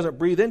animate, if He doesn't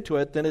breathe into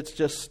it, then it's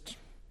just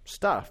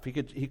stuff. He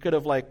could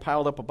have like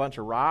piled up a bunch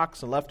of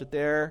rocks and left it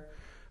there.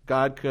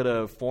 God could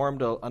have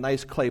formed a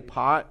nice clay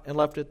pot and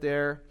left it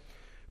there.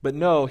 But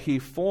no, He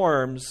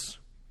forms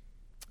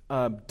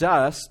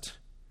dust,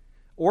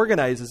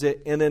 organizes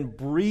it, and then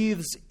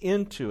breathes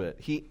into it.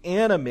 He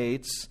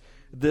animates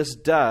this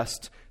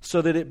dust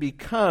so that it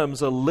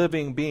becomes a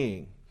living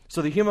being.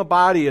 So the human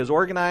body is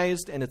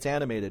organized and it's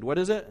animated. What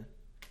is it?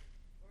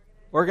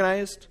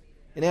 Organized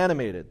and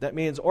animated. That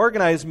means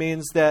organized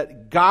means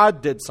that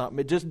God did something.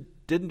 It just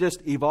didn't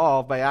just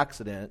evolve by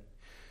accident.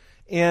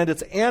 And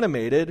it's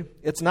animated.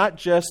 It's not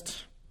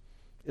just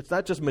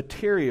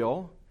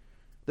material.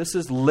 This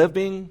is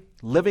living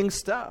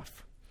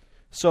stuff.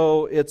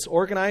 So it's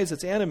organized,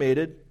 it's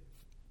animated.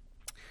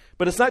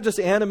 But it's not just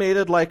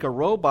animated like a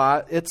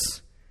robot,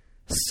 it's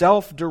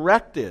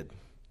self-directed.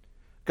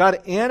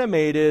 God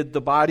animated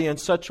the body in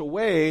such a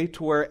way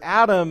to where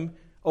Adam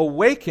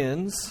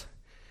awakens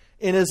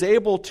and is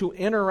able to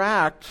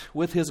interact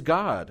with his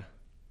God.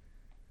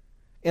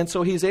 And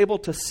so he's able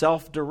to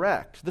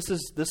self-direct. This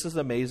is an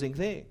amazing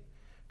thing.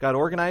 God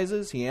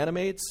organizes, He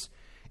animates,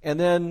 and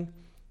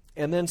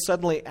then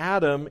suddenly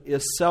Adam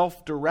is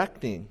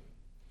self-directing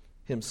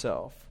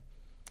himself.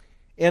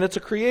 And it's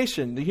a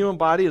creation. The human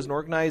body is an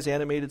organized,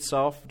 animated,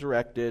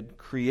 self-directed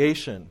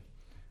creation.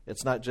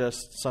 It's not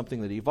just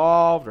something that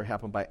evolved or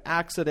happened by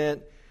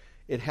accident.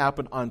 It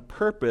happened on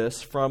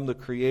purpose from the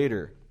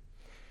Creator.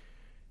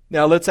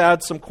 Now let's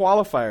add some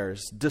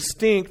qualifiers.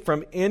 Distinct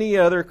from any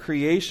other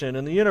creation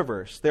in the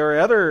universe. There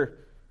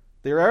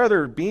are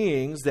other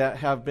beings that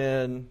have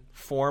been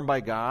formed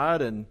by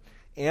God and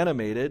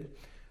animated,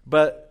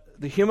 but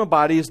the human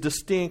body is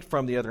distinct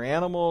from the other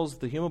animals.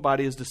 The human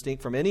body is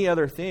distinct from any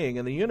other thing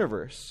in the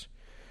universe.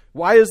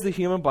 Why is the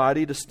human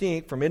body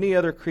distinct from any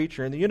other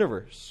creature in the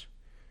universe?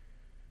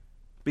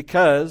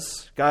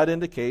 Because God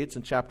indicates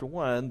in chapter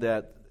 1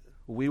 that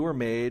we were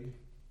made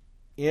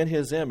in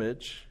His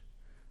image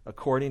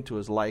according to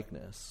His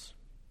likeness.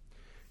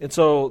 And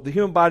so the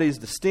human body is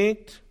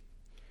distinct,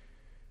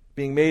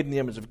 being made in the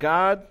image of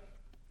God.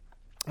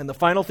 And the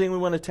final thing we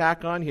want to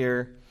tack on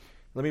here,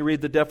 let me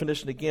read the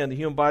definition again. The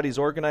human body is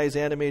organized,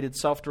 animated,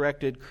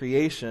 self-directed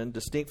creation,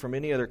 distinct from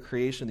any other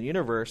creation in the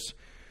universe,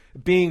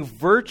 being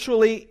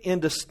virtually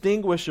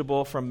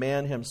indistinguishable from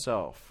man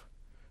himself.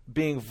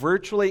 Being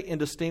virtually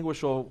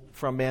indistinguishable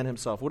from man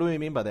himself. What do we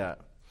mean by that?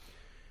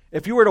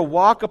 If you were to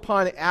walk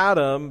upon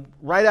Adam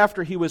right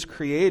after he was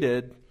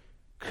created,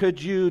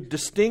 could you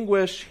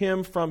distinguish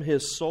him from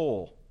his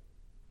soul?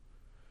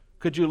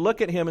 Could you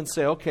look at him and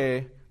say,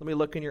 okay, let me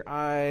look in your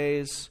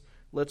eyes,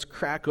 let's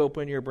crack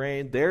open your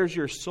brain, there's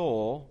your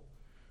soul,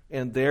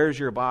 and there's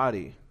your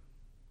body.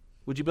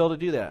 Would you be able to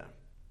do that?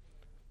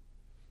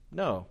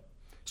 No.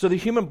 So the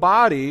human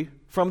body,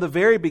 from the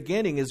very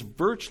beginning, is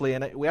virtually,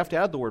 and we have to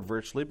add the word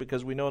virtually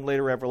because we know in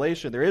later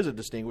Revelation there is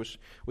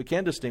we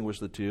can distinguish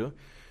the two.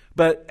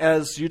 But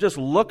as you just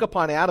look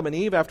upon Adam and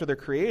Eve after they're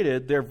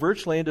created, they're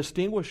virtually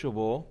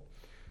indistinguishable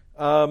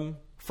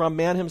from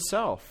man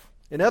himself.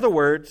 In other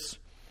words,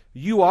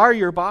 you are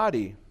your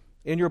body,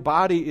 and your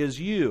body is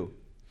you.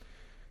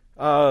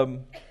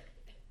 And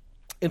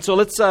so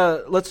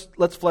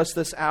let's flesh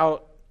this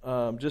out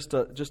just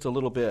a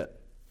little bit.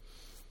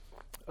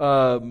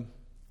 Let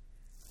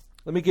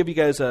me give you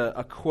guys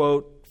a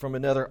quote from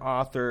another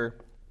author.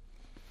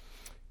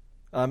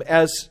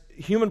 As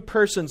human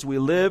persons, we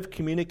live,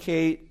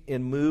 communicate,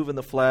 and move in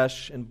the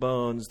flesh and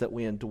bones that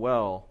we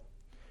indwell.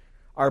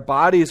 Our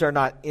bodies are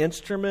not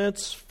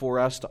instruments for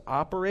us to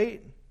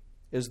operate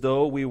as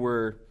though we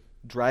were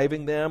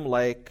driving them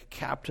like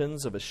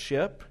captains of a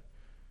ship.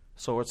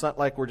 So it's not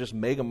like we're just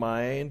mega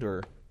mind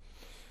or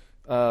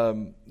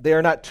they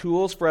are not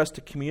tools for us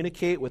to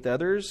communicate with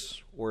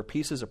others or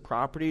pieces of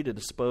property to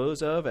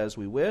dispose of as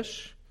we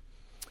wish.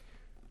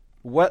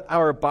 What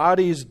our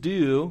bodies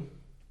do,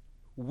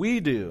 we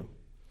do.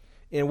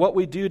 And what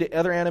we do to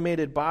other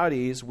animated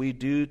bodies, we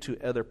do to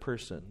other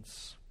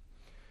persons.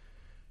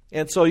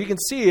 And so you can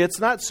see it's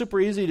not super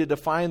easy to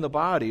define the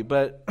body,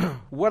 but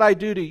what I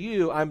do to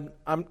you, I'm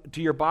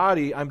to your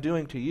body, I'm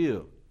doing to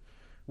you.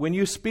 When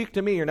you speak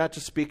to me, you're not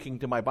just speaking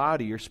to my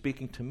body, you're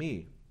speaking to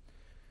me.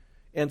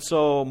 And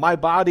so my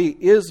body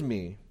is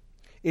me.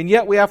 And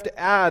yet we have to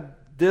add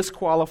this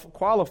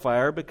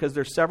qualifier because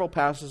there's several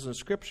passages in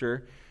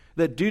Scripture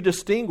that do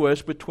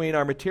distinguish between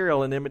our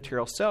material and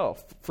immaterial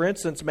self. For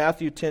instance,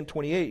 Matthew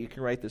 10:28, you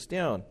can write this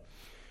down.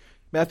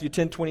 Matthew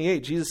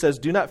 10:28, Jesus says,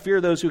 "Do not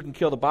fear those who can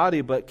kill the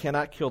body but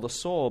cannot kill the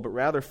soul, but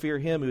rather fear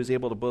him who is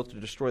able to both to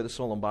destroy the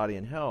soul and body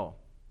in hell."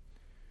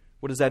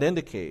 What does that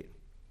indicate?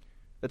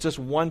 That's just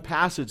one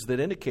passage that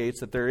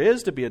indicates that there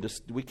is to be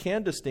we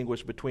can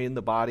distinguish between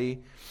the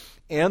body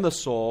and the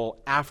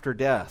soul after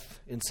death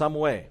in some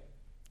way.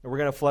 And we're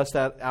going to flesh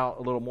that out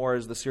a little more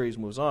as the series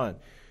moves on.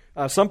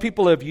 Some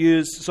people have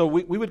used, so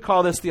we would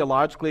call this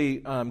theologically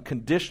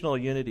conditional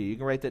unity. You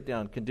can write that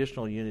down,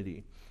 conditional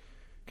unity.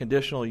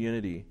 Conditional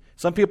unity.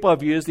 Some people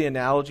have used the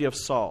analogy of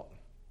salt,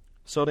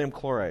 sodium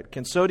chloride.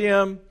 Can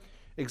sodium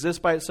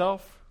exist by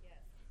itself? Yes.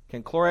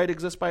 Can chloride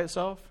exist by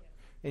itself? Yes.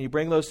 And you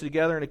bring those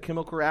together in a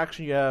chemical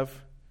reaction, you have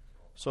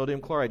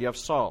sodium chloride, you have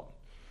salt.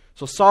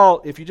 So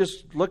salt, if you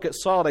just look at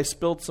salt, I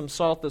spilled some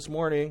salt this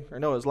morning, or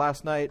no, it was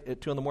last night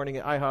at 2 in the morning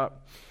at IHOP.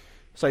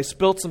 So I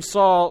spilled some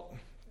salt.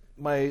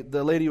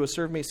 The lady who was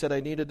serving me said I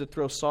needed to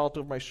throw salt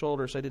over my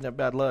shoulder so I didn't have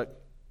bad luck.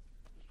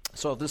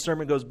 So if this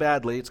sermon goes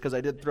badly, it's because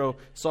I did throw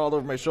salt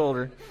over my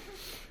shoulder.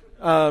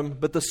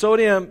 But the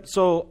sodium,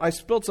 so I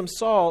spilled some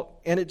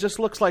salt, and it just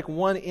looks like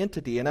one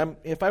entity. And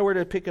if I were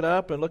to pick it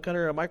up and look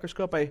under a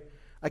microscope,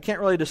 I can't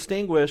really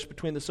distinguish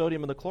between the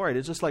sodium and the chloride.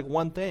 It's just like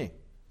one thing,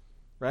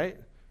 right?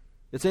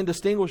 It's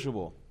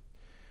indistinguishable.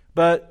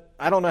 But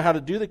I don't know how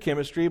to do the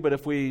chemistry, but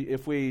if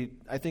we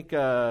I think,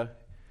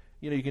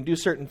 you can do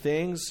certain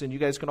things, and you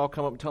guys can all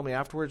come up and tell me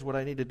afterwards what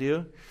I need to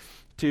do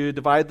to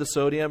divide the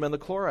sodium and the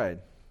chloride,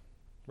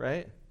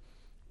 right?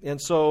 And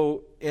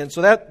so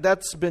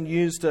that's been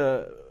used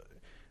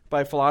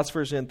by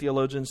philosophers and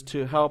theologians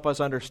to help us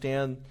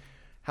understand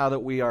how that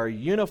we are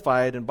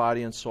unified in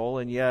body and soul,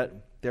 and yet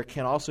there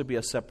can also be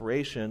a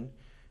separation,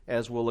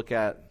 as we'll look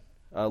at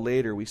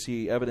later. We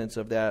see evidence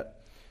of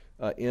that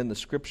in the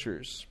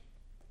Scriptures.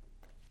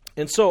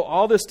 And so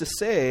all this to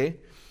say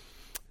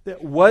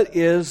that what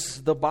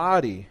is the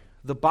body?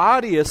 The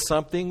body is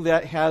something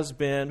that has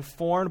been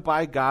formed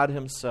by God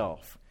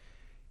himself.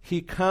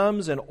 He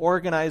comes and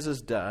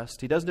organizes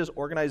dust. He doesn't just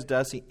organize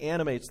dust, he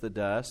animates the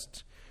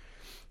dust.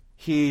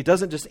 He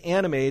doesn't just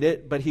animate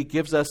it, but he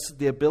gives us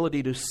the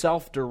ability to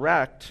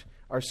self-direct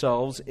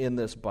ourselves in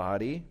this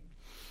body.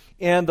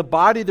 And the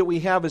body that we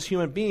have as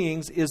human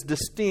beings is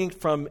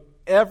distinct from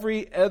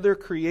every other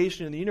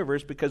creation in the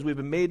universe because we've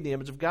been made in the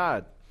image of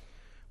God,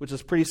 which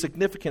is pretty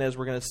significant as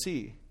we're going to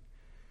see.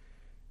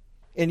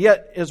 And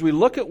yet, as we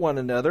look at one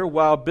another,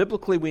 while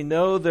biblically we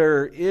know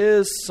there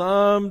is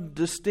some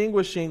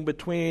distinguishing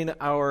between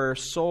our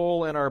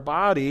soul and our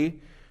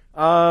body,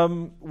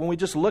 when we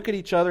just look at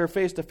each other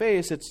face to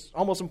face, it's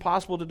almost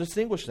impossible to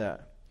distinguish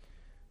that.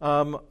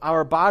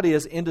 Our body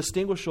is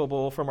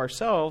indistinguishable from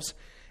ourselves,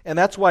 and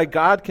that's why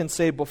God can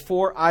say,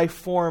 "Before I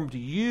formed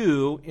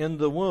you in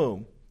the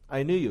womb,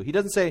 I knew you." He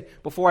doesn't say,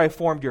 "Before I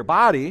formed your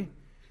body."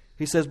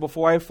 He says,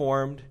 "Before I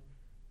formed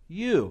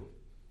you."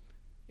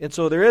 And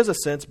so there is a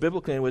sense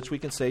biblically in which we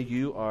can say,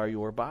 "You are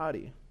your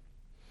body."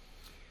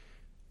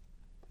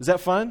 Is that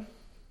fun?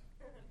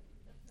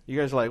 You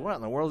guys are like, "What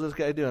in the world is this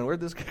guy doing? Where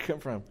did this guy come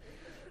from?"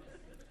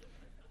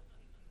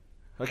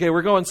 Okay,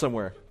 we're going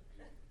somewhere.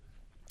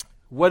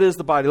 What is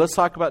the body? Let's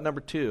talk about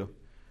number 2.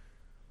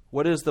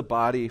 What is the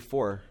body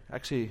for?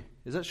 Actually,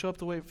 does that show up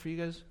the way for you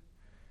guys?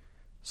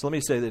 So let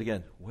me say that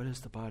again. What is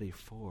the body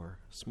for?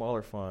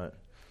 Smaller font.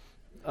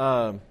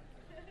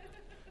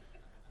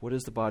 What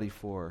is the body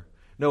for?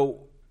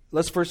 No,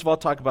 let's first of all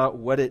talk about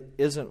what it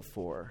isn't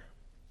for.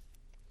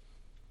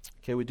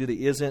 Okay, we do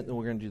the isn't, and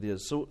we're going to do the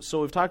is.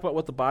 So we've talked about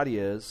what the body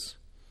is.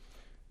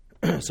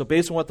 So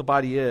based on what the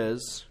body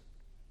is,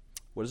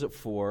 what is it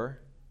for?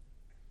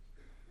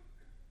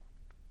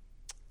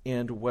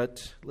 And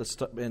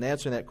in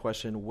answering that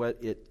question,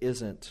 what it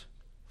isn't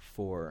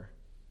for.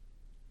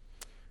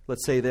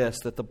 Let's say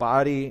this, that the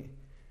body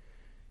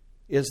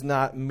is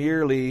not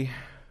merely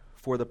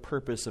for the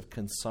purpose of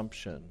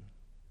consumption.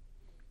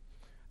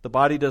 The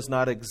body does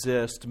not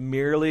exist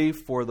merely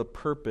for the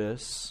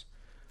purpose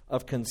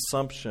of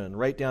consumption.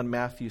 Write down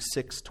Matthew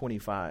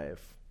 6:25.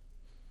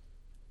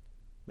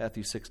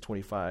 Matthew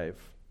 6:25,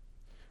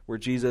 where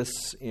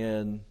Jesus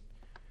in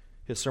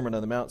his Sermon on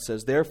the Mount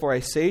says, "Therefore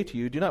I say to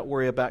you, do not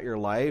worry about your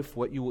life,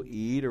 what you will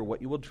eat or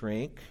what you will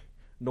drink,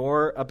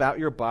 nor about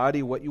your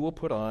body, what you will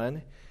put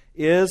on.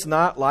 Is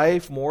not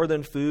life more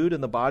than food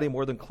and the body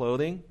more than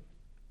clothing?"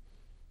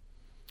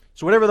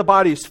 So whatever the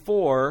body's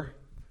for,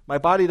 my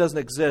body doesn't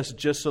exist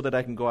just so that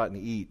I can go out and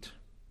eat.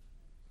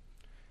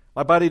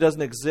 My body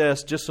doesn't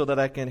exist just so that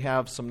I can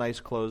have some nice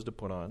clothes to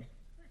put on.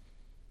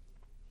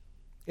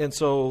 And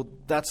so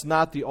that's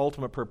not the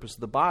ultimate purpose of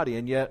the body.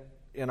 And yet,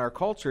 in our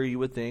culture, you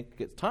would think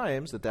at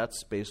times that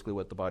that's basically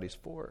what the body's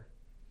for.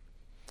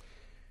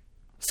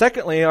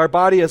 Secondly, our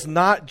body is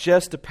not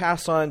just to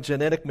pass on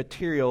genetic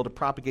material to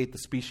propagate the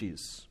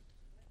species.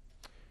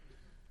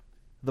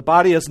 The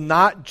body is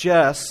not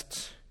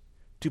just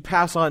to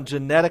pass on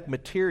genetic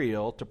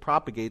material to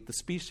propagate the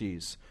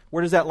species.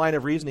 Where does that line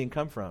of reasoning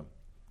come from?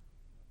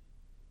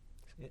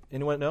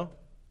 Anyone know?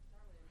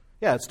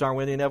 Yeah, it's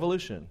Darwinian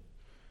evolution.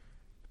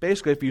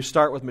 Basically, if you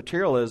start with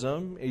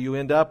materialism, you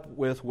end up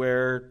with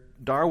where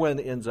Darwin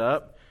ends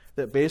up,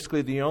 that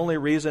basically the only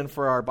reason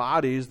for our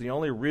bodies, the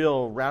only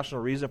real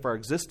rational reason for our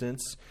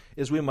existence,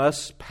 is we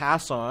must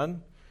pass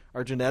on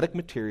our genetic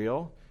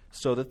material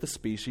so that the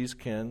species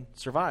can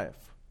survive.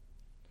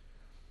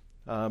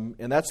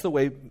 And that's the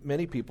way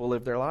many people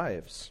live their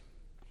lives.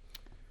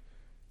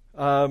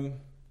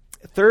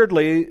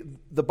 Thirdly,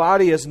 the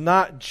body is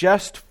not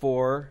just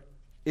for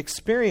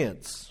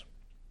experience,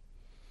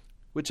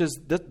 which is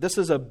this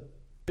is a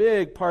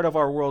big part of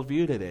our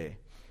worldview today.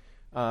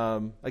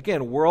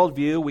 Again,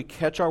 worldview, we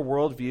catch our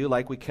worldview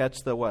like we catch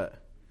the what?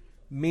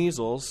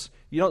 Measles.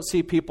 You don't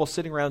see people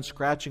sitting around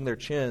scratching their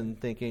chin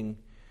thinking,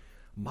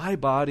 my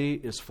body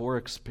is for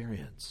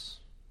experience.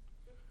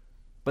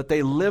 But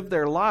they live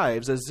their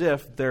lives as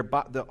if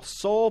the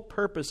sole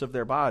purpose of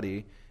their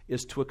body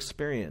is to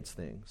experience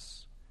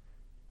things,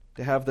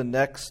 to have the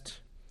next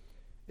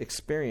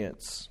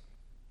experience.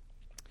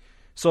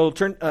 So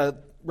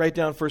write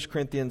down 1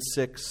 Corinthians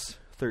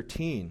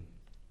 6:13.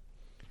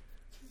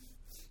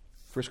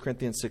 1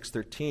 Corinthians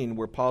 6:13,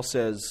 where Paul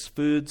says,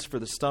 foods for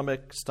the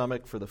stomach,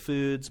 stomach for the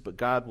foods, but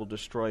God will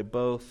destroy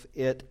both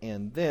it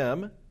and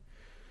them.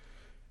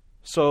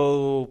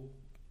 So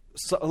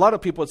a lot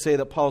of people would say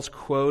that Paul's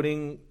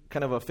quoting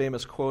kind of a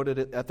famous quote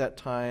at that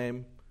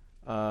time,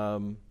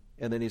 and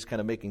then he's kind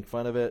of making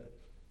fun of it.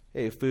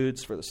 Hey,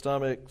 food's for the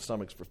stomach,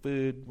 stomach's for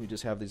food. We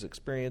just have these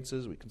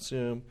experiences, we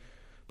consume,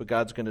 but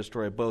God's going to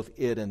destroy both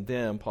it and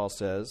them, Paul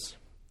says.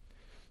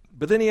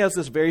 But then he has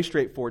this very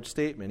straightforward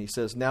statement. He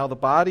says, now the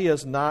body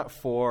is not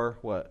for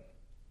what?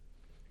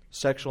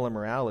 Sexual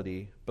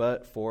immorality,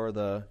 but for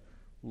the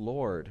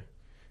Lord,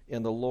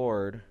 and the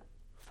Lord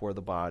for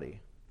the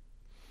body.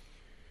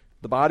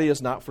 The body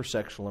is not for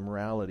sexual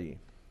immorality.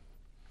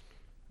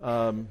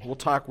 We're going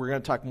to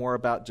talk more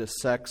about just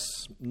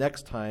sex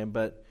next time,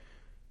 but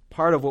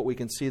part of what we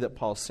can see that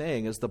Paul's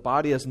saying is the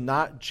body is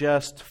not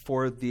just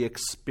for the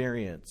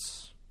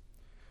experience.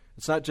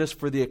 It's not just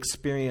for the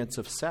experience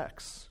of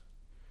sex.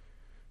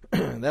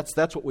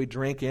 That's what we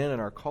drink in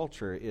our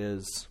culture,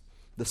 is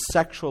the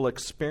sexual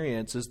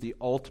experience is the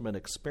ultimate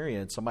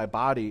experience, and my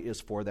body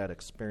is for that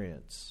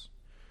experience.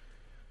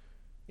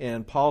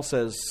 And Paul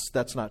says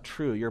that's not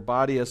true. Your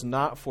body is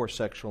not for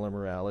sexual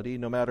immorality,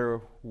 no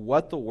matter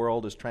what the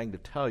world is trying to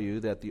tell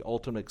you, that the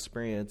ultimate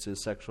experience is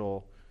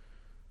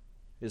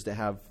to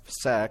have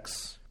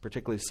sex,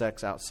 particularly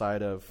sex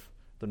outside of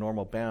the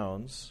normal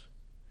bounds.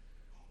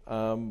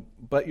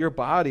 But your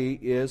body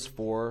is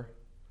for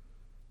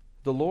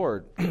the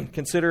Lord.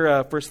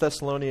 Consider 1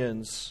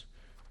 Thessalonians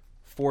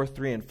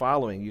 4:3 and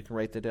following. You can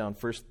write that down,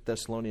 1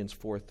 Thessalonians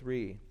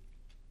 4:3.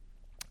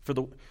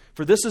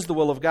 For this is the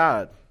will of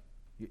God.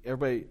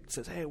 Everybody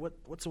says, hey,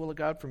 what's the will of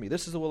God for me?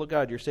 This is the will of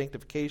God, your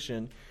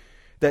sanctification,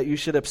 that you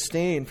should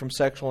abstain from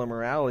sexual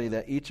immorality,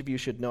 that each of you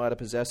should know how to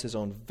possess his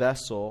own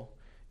vessel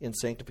in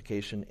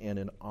sanctification and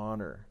in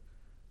honor.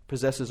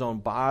 Possess his own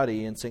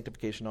body in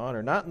sanctification and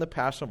honor, not in the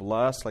passion of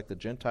lust like the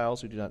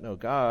Gentiles who do not know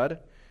God.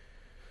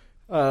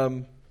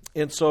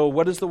 And so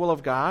what is the will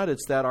of God?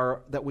 It's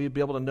that we be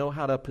able to know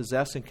how to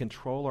possess and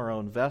control our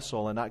own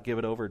vessel and not give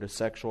it over to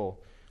sexual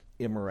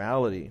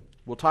immorality.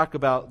 We'll talk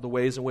about the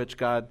ways in which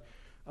God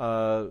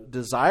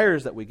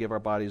desires that we give our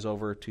bodies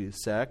over to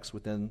sex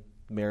within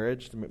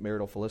marriage, the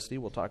marital felicity.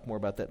 We'll talk more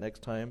about that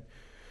next time.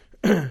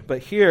 But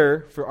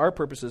here, for our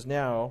purposes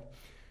now,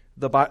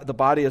 the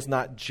body is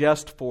not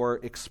just for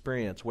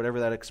experience, whatever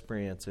that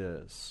experience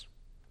is.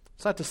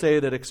 It's not to say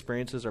that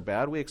experiences are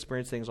bad. We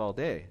experience things all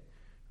day,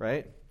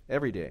 right?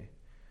 Every day.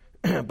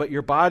 But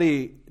your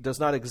body does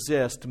not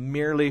exist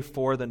merely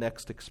for the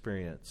next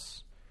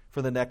experience,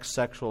 for the next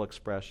sexual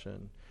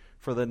expression,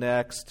 for the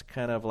next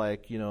kind of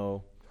like,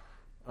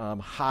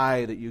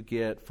 high that you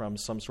get from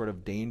some sort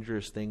of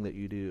dangerous thing that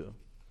you do.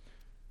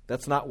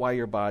 That's not why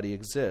your body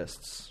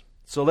exists.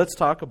 So let's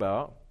talk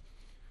about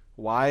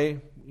why,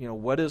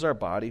 what is our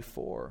body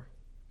for?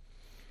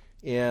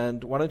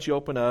 And why don't you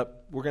open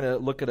up, we're going to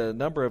look at a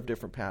number of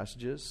different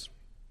passages.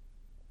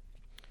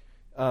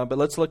 But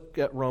let's look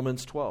at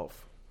Romans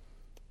 12.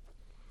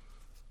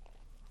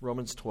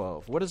 Romans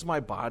 12. What is my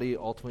body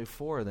ultimately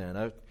for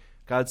then?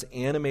 God's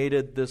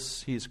animated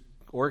this. He's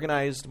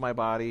organized my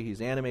body.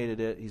 He's animated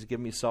it. He's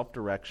given me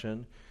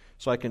self-direction.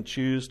 So I can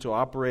choose to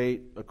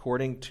operate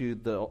according to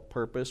the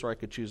purpose, or I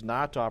could choose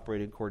not to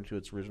operate according to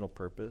its original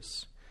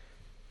purpose.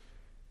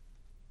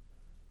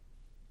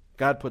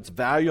 God puts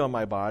value on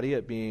my body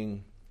at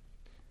being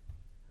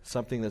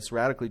something that's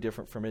radically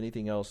different from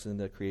anything else in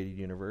the created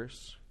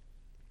universe.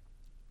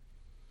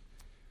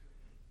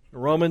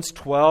 Romans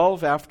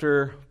 12,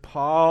 after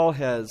Paul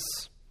has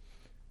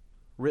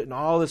written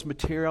all this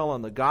material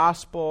on the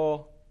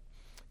gospel,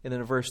 and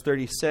in verse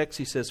 36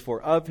 he says,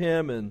 for of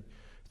him and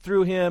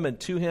through him and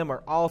to him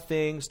are all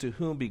things, to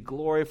whom be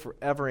glory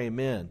forever,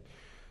 amen.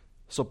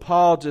 So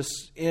Paul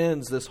just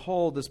ends this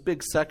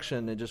big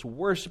section and just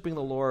worshiping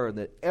the Lord,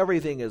 that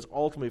everything is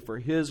ultimately for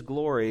his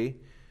glory.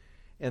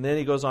 And then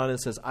he goes on and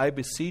says, I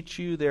beseech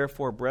you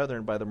therefore,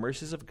 brethren, by the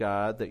mercies of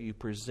God, that you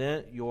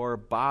present your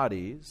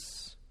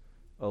bodies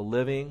a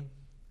living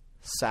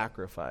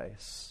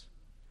sacrifice,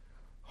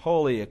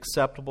 holy,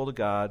 acceptable to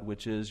God,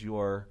 which is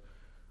your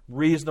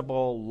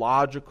reasonable,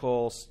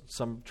 logical,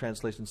 some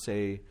translations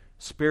say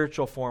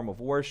spiritual form of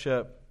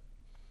worship.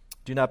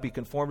 Do not be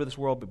conformed to this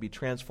world, but be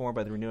transformed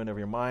by the renewing of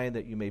your mind,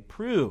 that you may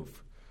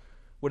prove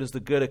what is the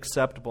good,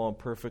 acceptable, and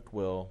perfect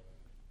will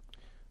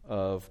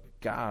of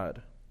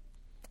God.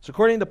 So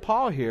according to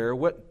Paul here,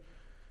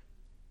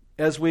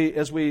 as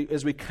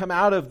we come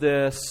out of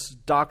this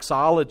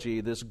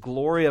doxology, this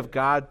glory of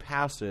God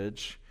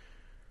passage,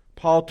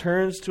 Paul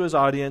turns to his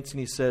audience and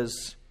he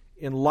says,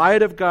 in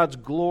light of God's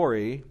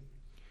glory,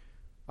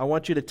 I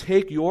want you to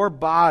take your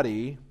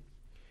body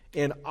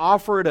and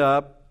offer it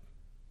up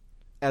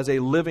as a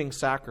living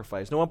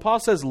sacrifice. Now, when Paul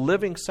says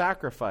living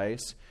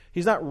sacrifice,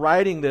 he's not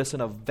writing this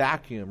in a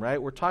vacuum,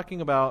 right? We're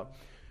talking about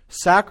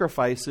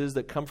sacrifices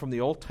that come from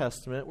the Old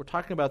Testament. We're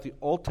talking about the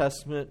Old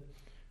Testament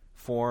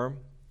form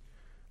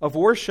of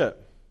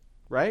worship,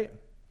 right?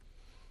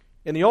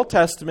 In the Old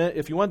Testament,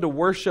 if you wanted to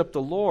worship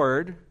the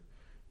Lord,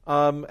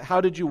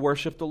 how did you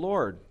worship the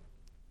Lord?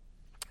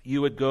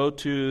 You would go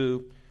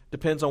to,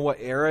 depends on what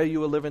era you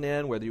were living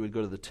in, whether you would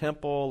go to the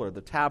temple or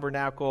the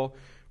tabernacle,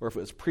 or if it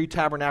was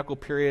pre-tabernacle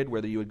period,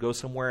 whether you would go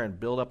somewhere and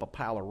build up a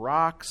pile of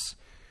rocks.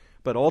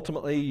 But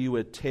ultimately, you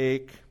would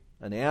take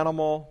an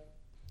animal,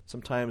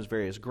 sometimes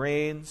various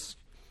grains.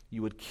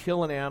 You would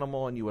kill an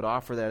animal, and you would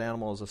offer that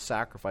animal as a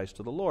sacrifice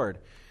to the Lord.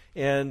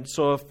 And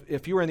so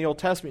if you were in the Old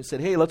Testament and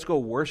said, hey, let's go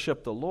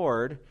worship the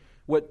Lord,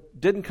 what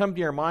didn't come to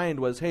your mind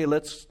was, hey,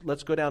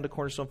 let's go down to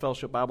Cornerstone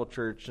Fellowship Bible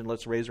Church and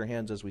let's raise our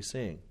hands as we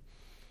sing.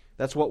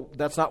 That's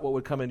not what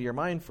would come into your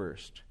mind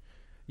first.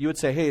 You would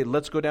say, hey,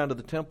 let's go down to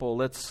the temple,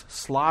 let's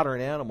slaughter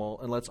an animal,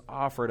 and let's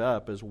offer it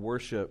up as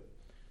worship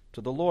to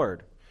the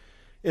Lord.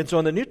 And so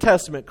in the New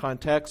Testament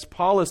context,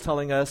 Paul is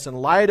telling us, in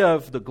light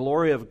of the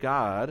glory of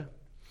God,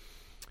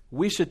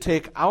 we should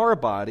take our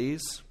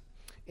bodies,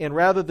 and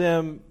rather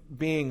than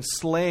being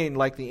slain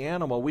like the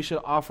animal, we should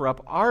offer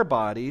up our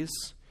bodies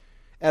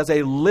as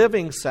a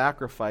living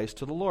sacrifice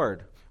to the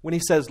Lord. When he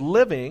says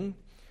living,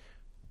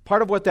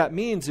 part of what that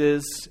means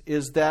is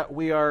that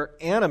we are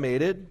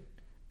animated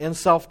and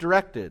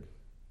self-directed,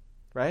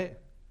 right?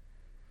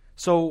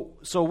 So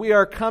we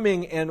are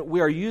coming and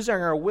we are using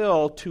our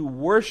will to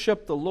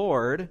worship the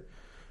Lord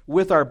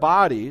with our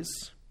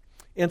bodies.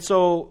 And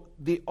so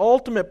the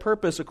ultimate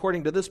purpose,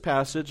 according to this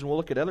passage, and we'll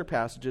look at other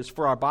passages,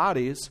 for our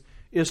bodies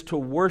is to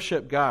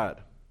worship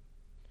God.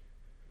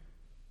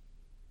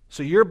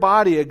 So your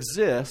body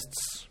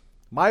exists,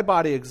 my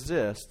body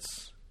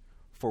exists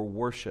for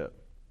worship,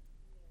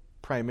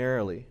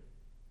 primarily.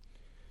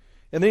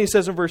 And then he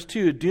says in verse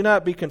 2, do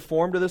not be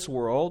conformed to this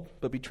world,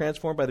 but be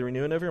transformed by the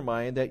renewing of your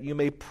mind, that you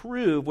may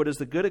prove what is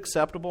the good,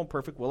 acceptable, and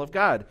perfect will of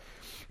God.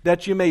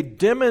 That you may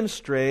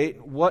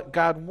demonstrate what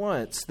God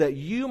wants, that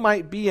you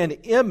might be an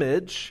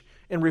image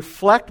and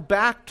reflect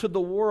back to the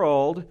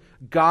world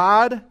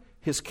God,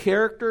 His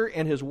character,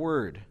 and His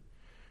word.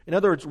 In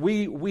other words,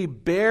 we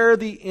bear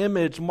the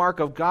image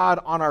mark of God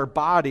on our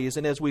bodies,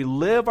 and as we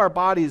live our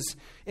bodies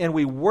and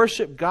we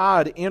worship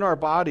God in our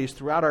bodies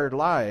throughout our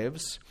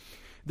lives,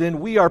 then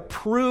we are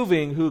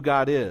proving who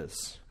God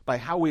is by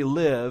how we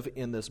live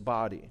in this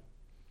body.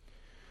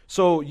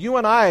 So you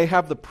and I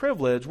have the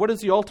privilege. What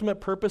is the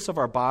ultimate purpose of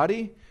our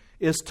body?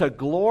 Is to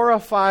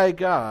glorify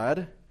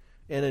God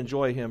and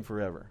enjoy Him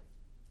forever.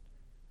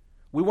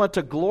 We want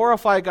to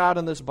glorify God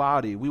in this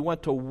body. We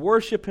want to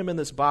worship Him in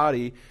this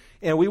body.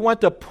 And we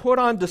want to put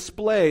on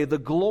display the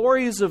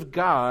glories of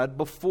God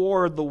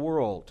before the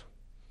world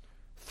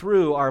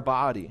through our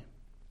body.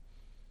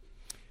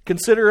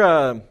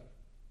 Consider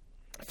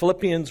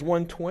Philippians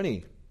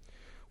 1:20,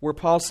 where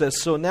Paul says,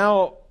 so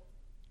now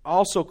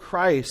also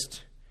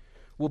Christ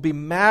will be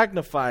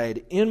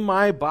magnified in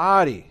my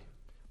body.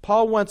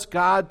 Paul wants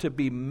God to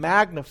be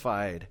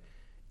magnified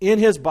in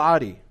His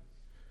body,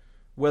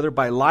 whether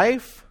by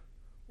life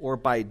or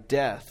by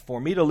death. For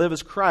me to live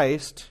as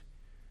Christ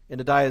and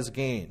to die as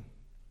gain.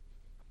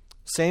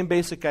 Same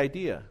basic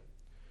idea.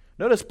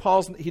 Notice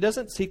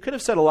he could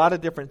have said a lot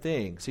of different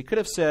things. He could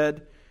have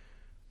said,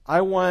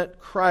 I want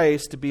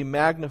Christ to be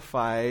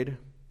magnified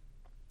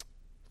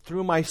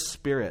through my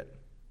spirit.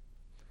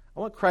 I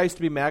want Christ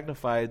to be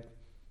magnified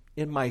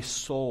in my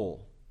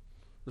soul.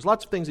 There's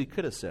lots of things he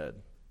could have said.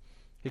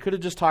 He could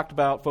have just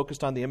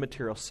focused on the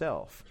immaterial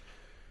self.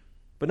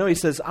 But no, he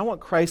says, I want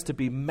Christ to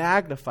be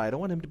magnified. I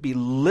want Him to be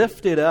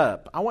lifted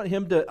up. I want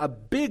a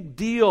big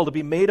deal to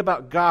be made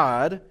about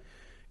God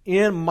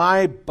in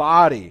my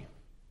body.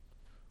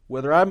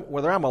 Whether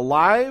I'm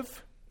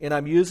alive and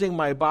I'm using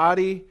my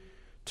body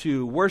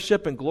to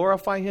worship and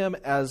glorify Him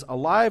as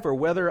alive, or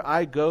whether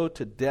I go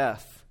to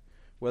death,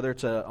 whether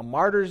it's a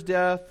martyr's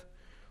death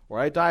or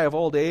I die of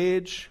old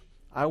age,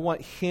 I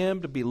want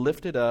Him to be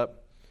lifted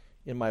up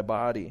in my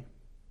body.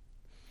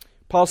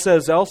 Paul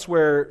says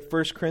elsewhere,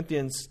 1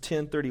 Corinthians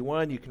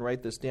 10:31, you can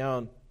write this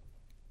down.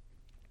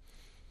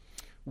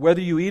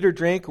 Whether you eat or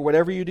drink or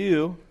whatever you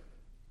do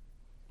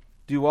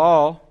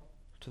all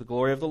to the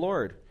glory of the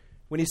Lord.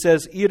 When he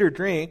says eat or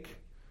drink,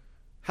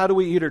 how do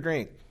we eat or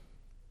drink?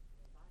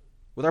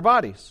 With our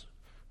bodies.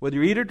 Whether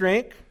you eat or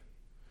drink,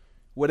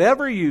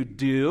 whatever you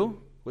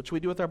do, what should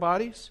we do with our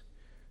bodies?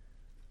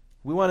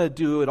 We want to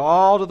do it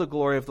all to the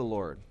glory of the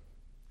Lord.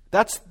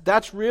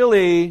 That's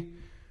really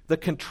the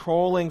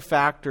controlling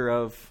factor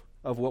of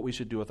what we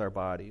should do with our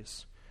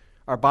bodies.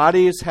 Our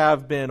bodies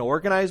have been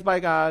organized by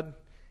God,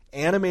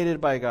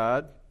 animated by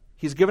God.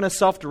 He's given us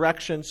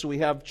self-direction, so we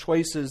have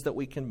choices that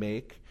we can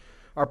make.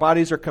 Our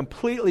bodies are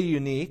completely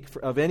unique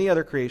of any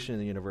other creation in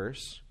the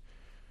universe.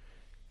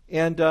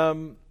 And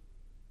the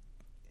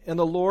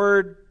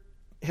Lord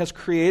has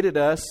created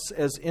us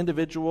as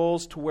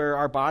individuals to where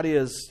our body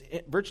is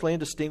virtually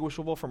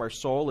indistinguishable from our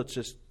soul. It's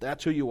just,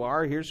 that's who you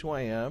are. Here's who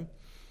I am.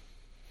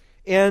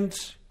 And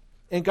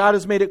God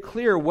has made it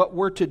clear what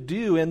we're to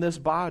do in this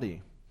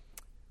body.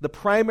 The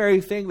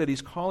primary thing that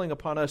He's calling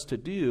upon us to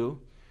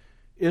do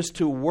is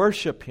to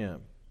worship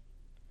Him,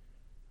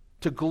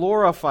 to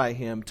glorify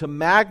Him, to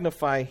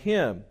magnify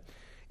Him.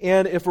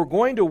 And if we're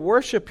going to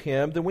worship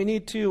Him, then we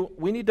need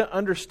to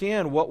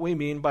understand what we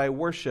mean by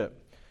worship.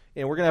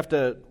 And we're going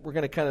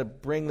to kind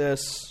of bring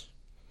this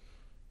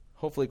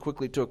hopefully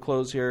quickly to a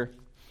close here,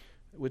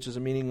 which is a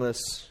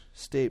meaningless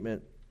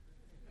statement.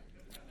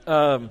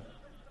 We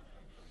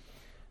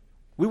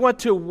want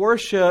to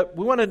worship.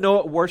 We want to know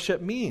what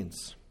worship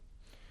means.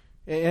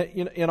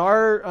 In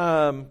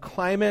our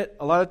climate,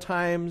 a lot of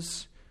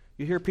times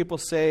you hear people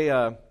say,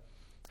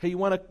 "Hey, you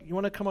want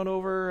to come on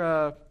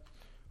over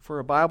for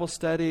a Bible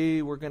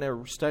study? We're going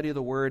to study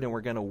the Word and we're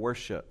going to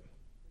worship."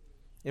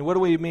 And what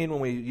do we mean when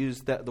we use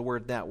the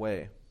word that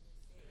way?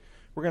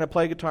 We're going to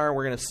play guitar and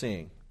we're going to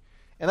sing.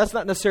 And that's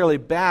not necessarily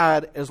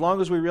bad as long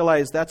as we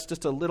realize that's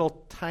just a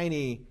little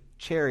tiny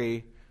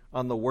cherry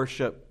on the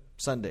worship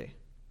Sunday,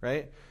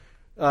 right?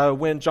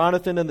 When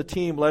Jonathan and the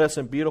team led us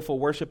in beautiful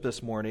worship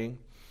this morning,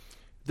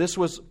 this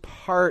was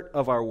part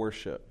of our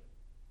worship,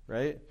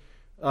 right?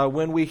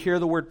 When we hear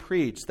the word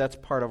preached, that's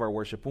part of our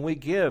worship. When we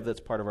give,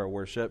 that's part of our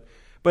worship.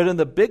 But in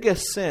the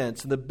biggest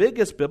sense, in the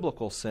biggest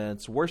biblical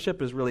sense,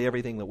 worship is really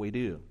everything that we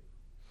do.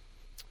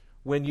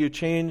 When you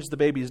change the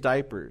baby's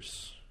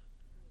diapers,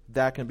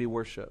 that can be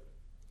worship.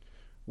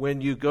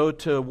 When you go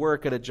to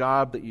work at a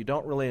job that you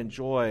don't really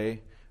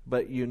enjoy,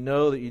 but you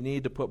know that you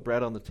need to put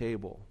bread on the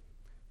table,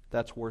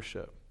 that's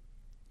worship.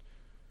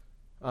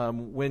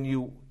 When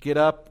you get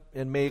up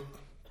and make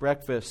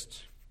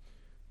breakfast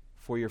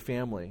for your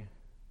family,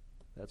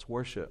 that's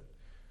worship.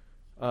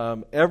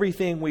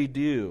 Everything we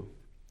do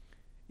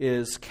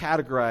is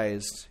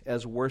categorized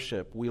as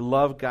worship. We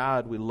love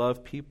God. We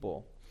love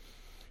people.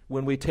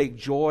 When we take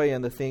joy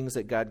in the things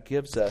that God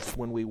gives us,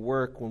 when we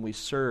work, when we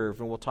serve,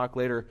 and we'll talk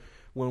later,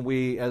 when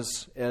we,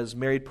 as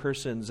married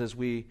persons, as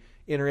we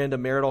enter into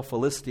marital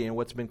felicity and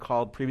what's been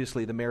called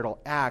previously the marital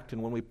act,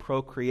 and when we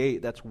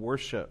procreate, that's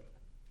worship.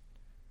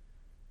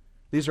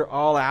 These are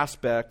all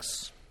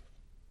aspects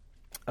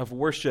of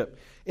worship.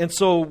 And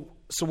so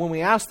when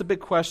we ask the big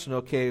question,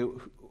 okay,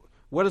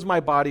 what is my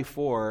body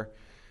for?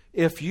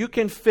 If you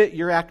can fit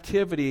your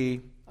activity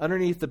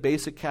underneath the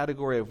basic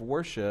category of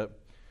worship,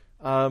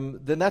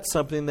 then that's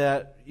something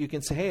that you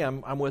can say, hey,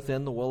 I'm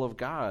within the will of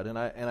God, and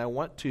I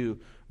want to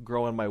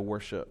grow in my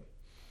worship.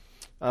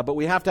 But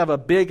we have to have a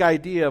big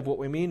idea of what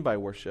we mean by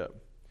worship.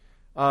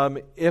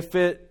 If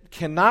it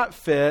cannot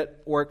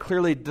fit, or it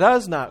clearly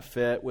does not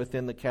fit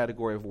within the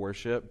category of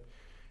worship,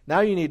 now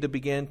you need to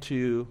begin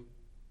to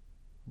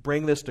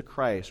bring this to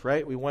Christ,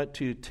 right? We want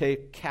to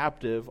take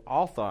captive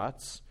all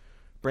thoughts,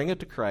 bring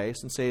it to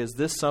Christ, and say, is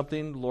this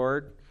something,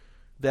 Lord,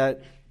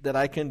 that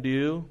I can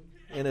do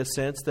in a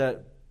sense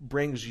that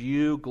brings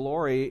you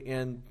glory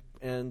and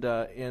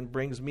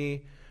brings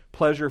me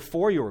pleasure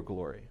for your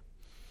glory?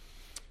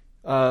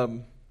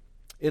 And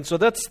so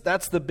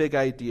that's the big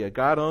idea.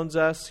 God owns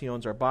us. He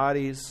owns our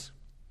bodies.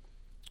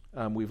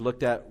 We've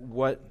looked at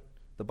what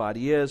the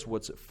body is,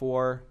 what's it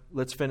for.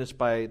 Let's finish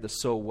by the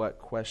so what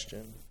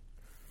question.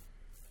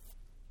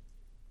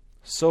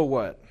 So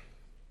what?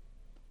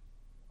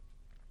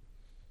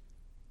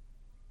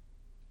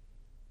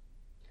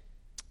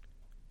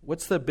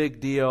 What's the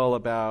big deal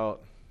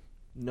about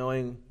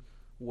knowing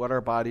what our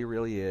body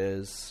really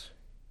is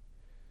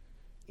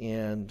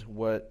and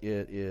what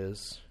it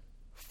is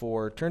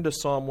for? Turn to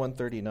Psalm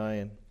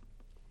 139.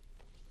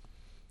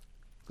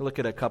 We'll look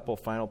at a couple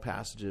final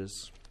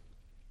passages.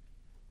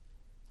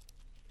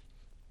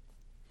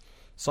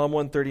 Psalm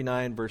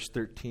 139, verse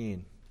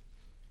 13.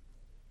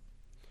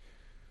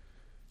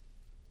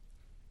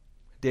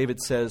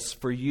 David says,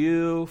 "For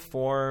you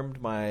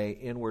formed my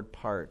inward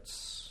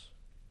parts.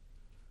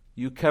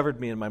 You covered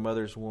me in my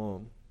mother's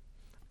womb.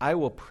 I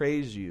will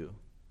praise you,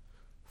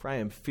 for I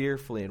am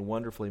fearfully and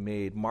wonderfully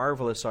made.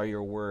 Marvelous are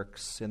your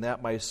works, and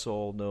that my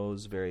soul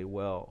knows very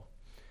well.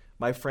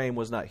 My frame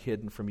was not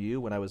hidden from you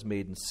when I was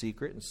made in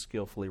secret and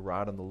skillfully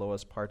wrought on the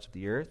lowest parts of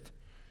the earth.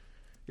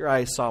 Your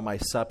eyes saw my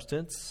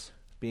substance,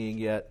 being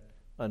yet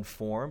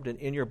unformed, and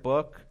in your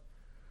book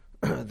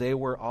they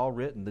were all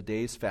written, the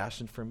days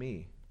fashioned for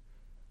me,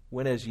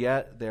 when as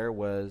yet there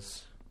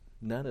was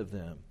none of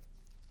them."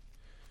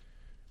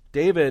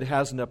 David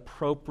has an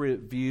appropriate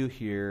view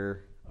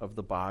here of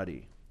the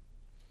body,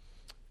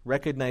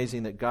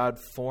 recognizing that God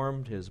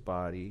formed his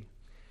body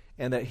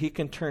and that he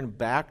can turn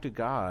back to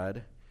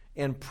God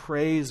and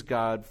praise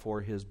God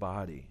for his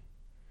body.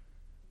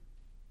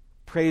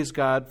 Praise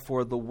God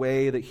for the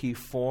way that he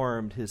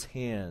formed his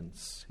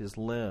hands, his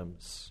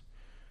limbs.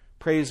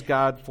 Praise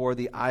God for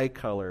the eye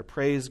color.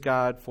 Praise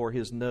God for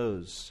his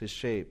nose, his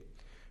shape.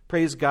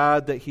 Praise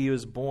God that he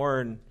was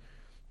born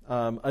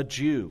a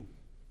Jew.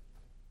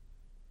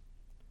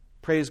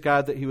 Praise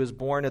God that he was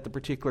born at the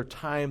particular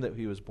time that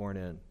he was born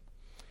in.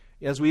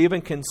 As we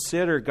even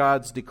consider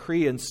God's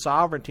decree and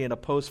sovereignty in a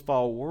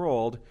post-fall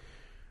world,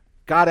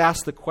 God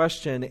asks the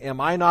question, am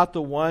I not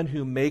the one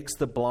who makes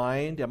the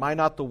blind? Am I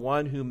not the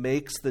one who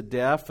makes the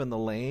deaf and the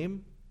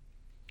lame?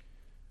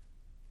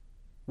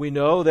 We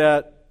know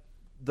that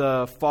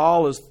the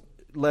fall has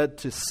led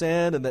to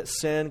sin and that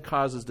sin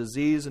causes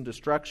disease and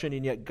destruction,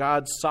 and yet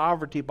God's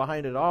sovereignty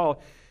behind it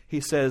all, he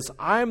says,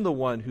 I'm the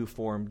one who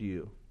formed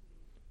you.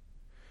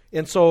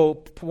 And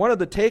so one of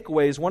the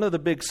takeaways, one of the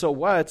big so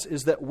whats,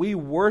 is that we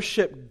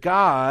worship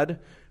God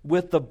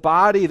with the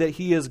body that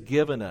he has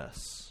given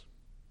us.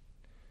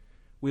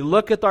 We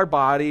look at our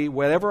body,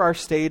 whatever our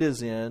state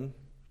is in,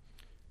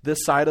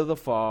 this side of the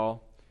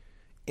fall,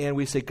 and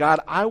we say, God,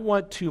 I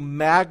want to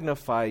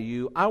magnify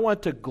you. I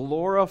want to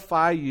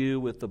glorify you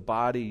with the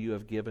body you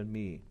have given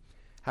me.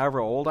 However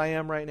old I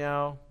am right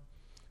now,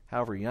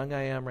 however young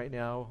I am right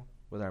now,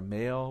 whether I'm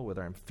male,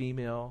 whether I'm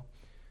female,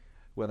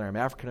 whether I'm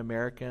African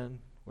American,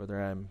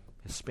 whether I'm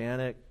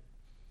Hispanic.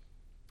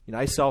 You know,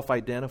 I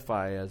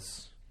self-identify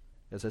as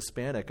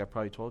Hispanic. I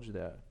probably told you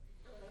that.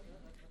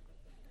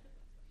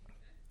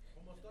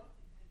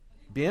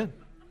 Bien.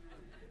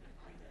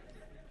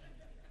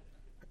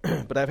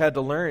 But I've had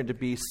to learn to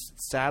be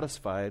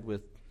satisfied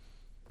with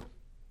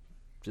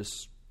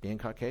just being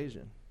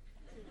Caucasian.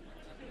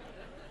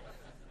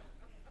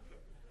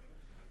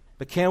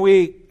 But can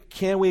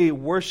we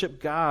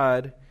worship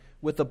God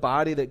with the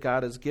body that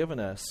God has given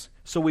us?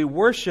 So we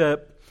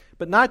worship,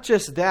 but not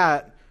just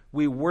that,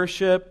 we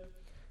worship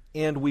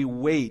and we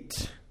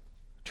wait.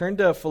 Turn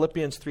to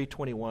Philippians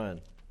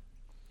 3:21.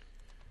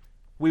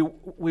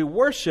 We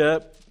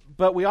worship,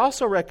 but we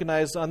also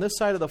recognize on this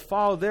side of the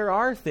fall, there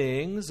are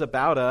things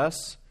about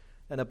us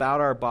and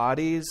about our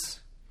bodies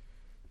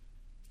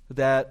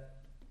that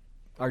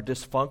are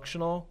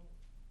dysfunctional.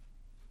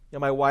 You know,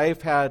 my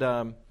wife had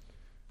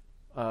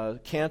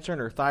cancer in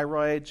her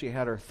thyroid. She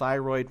had her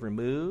thyroid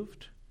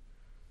removed.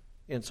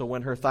 And so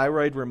when her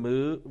thyroid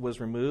was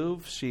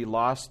removed, she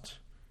lost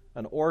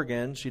an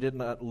organ. She did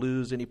not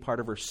lose any part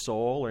of her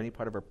soul or any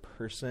part of her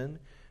person.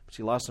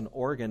 She lost an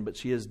organ, but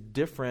she is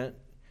different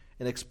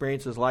and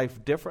experiences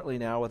life differently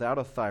now without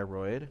a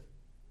thyroid.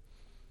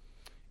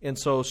 And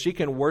so she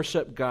can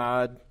worship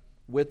God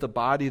with the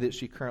body that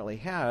she currently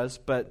has,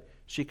 but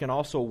she can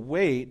also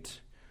wait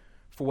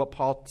for what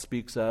Paul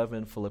speaks of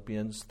in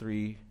Philippians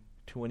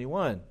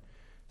 3:21.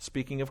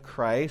 Speaking of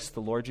Christ,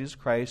 the Lord Jesus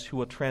Christ, who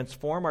will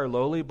transform our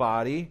lowly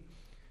body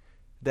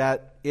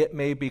that it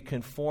may be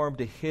conformed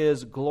to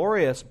his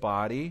glorious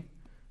body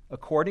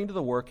according to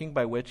the working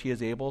by which he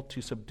is able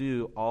to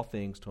subdue all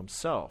things to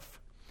himself.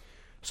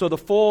 So the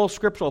full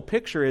scriptural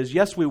picture is,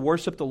 yes, we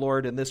worship the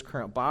Lord in this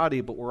current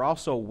body, but we're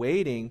also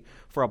waiting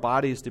for our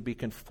bodies to be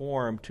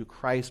conformed to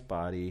Christ's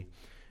body.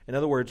 In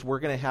other words, we're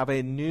going to have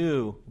a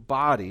new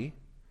body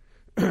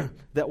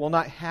that will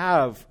not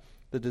have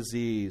the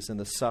disease and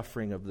the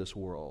suffering of this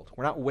world.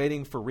 We're not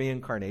waiting for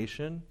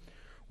reincarnation.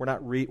 We're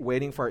not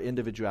waiting for our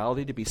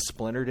individuality to be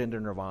splintered into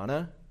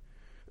nirvana.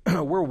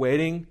 We're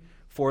waiting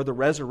for the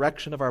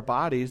resurrection of our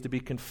bodies to be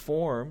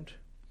conformed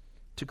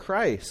to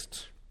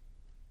Christ.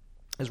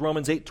 As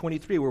Romans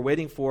 8:23, we're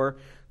waiting for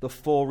the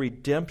full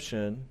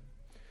redemption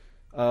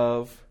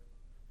of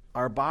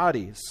our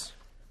bodies.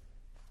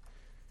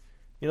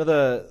 You know,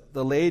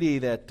 the lady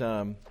that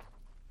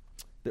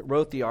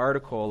wrote the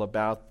article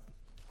about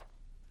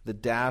the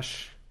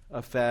DASH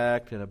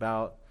effect and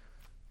about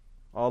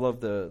all of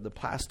the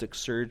plastic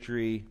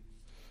surgery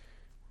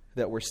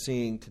that we're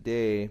seeing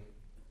today,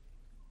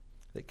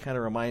 that kind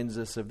of reminds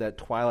us of that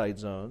Twilight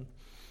Zone.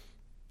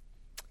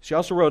 She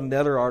also wrote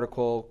another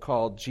article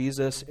called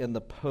Jesus in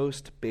the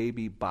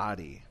Post-Baby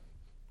Body.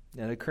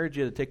 And I encourage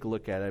you to take a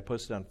look at it. I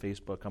posted it on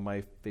Facebook, on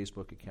my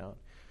Facebook account.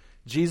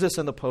 Jesus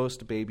in the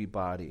Post-Baby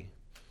Body.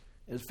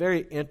 It's a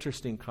very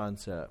interesting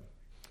concept.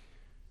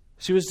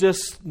 She was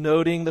just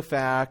noting the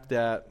fact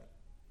that,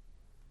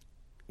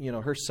 you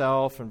know,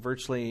 herself and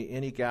virtually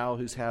any gal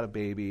who's had a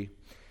baby,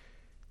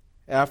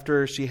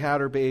 after she had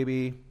her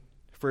baby,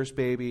 first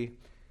baby,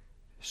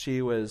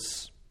 she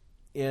was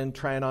in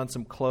trying on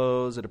some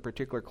clothes at a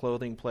particular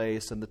clothing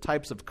place, and the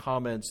types of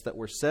comments that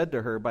were said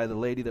to her by the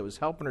lady that was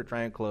helping her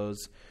try on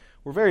clothes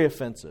were very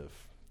offensive.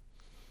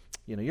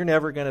 You know, you're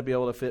never going to be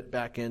able to fit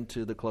back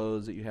into the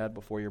clothes that you had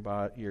before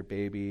your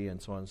baby,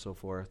 and so on and so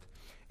forth.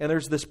 And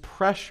there's this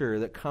pressure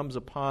that comes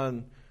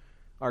upon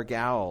our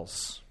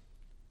gals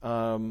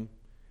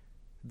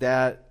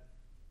that,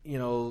 you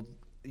know,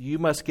 you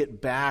must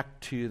get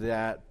back to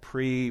that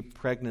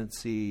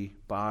pre-pregnancy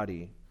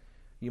body.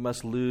 You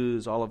must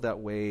lose all of that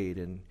weight,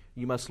 and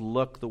you must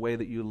look the way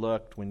that you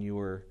looked when you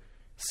were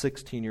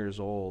 16 years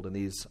old, and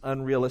these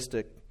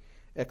unrealistic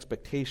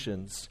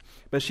expectations.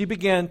 But she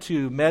began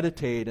to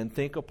meditate and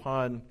think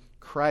upon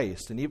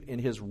Christ and in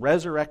his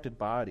resurrected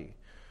body.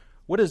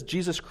 What does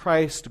Jesus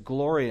Christ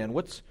glory in?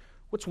 What's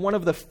one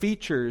of the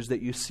features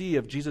that you see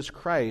of Jesus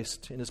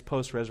Christ in his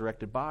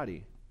post-resurrected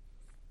body?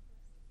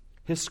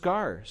 His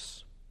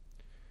scars.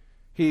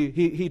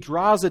 He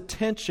draws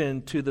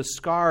attention to the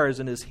scars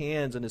in his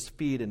hands and his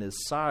feet and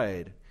his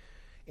side.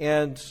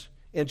 And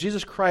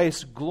Jesus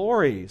Christ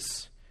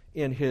glories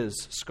in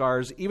his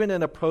scars, even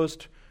in a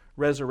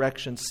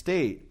post-resurrection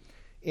state.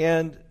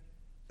 And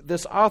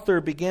this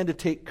author began to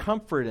take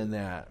comfort in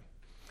that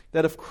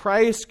if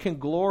Christ can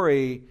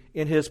glory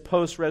in his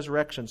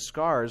post-resurrection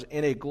scars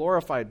in a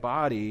glorified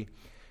body,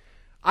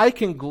 I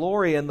can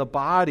glory in the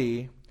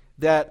body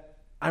that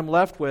I'm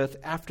left with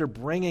after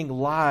bringing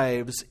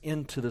lives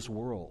into this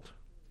world,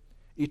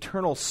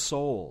 eternal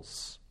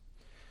souls.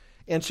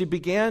 And she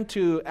began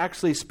to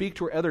actually speak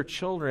to her other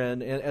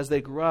children as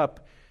they grew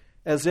up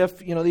as if,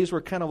 these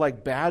were kind of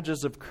like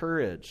badges of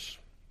courage,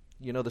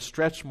 the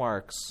stretch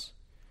marks,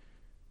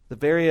 the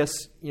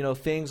various,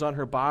 things on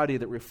her body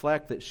that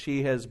reflect that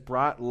she has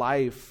brought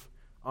life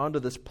onto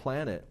this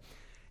planet.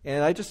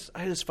 And I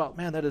just felt,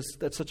 man,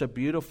 that's such a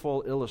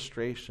beautiful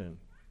illustration.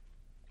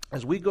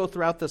 As we go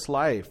throughout this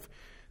life,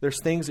 there's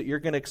things that you're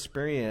going to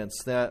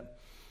experience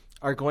that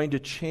are going to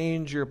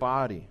change your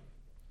body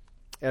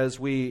as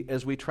we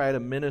try to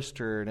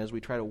minister and as we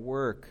try to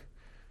work,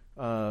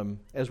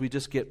 as we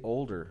just get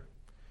older.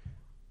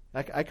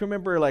 I can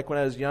remember, like, when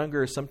I was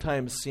younger,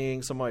 sometimes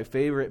seeing some of my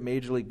favorite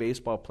Major League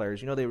Baseball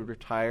players. They would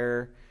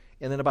retire,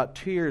 and then about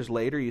 2 years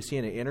later, you see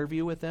an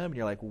interview with them, and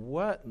you're like,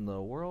 what in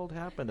the world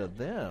happened to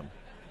them?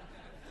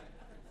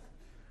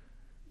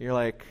 You're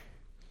like,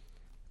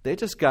 they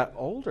just got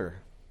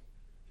older,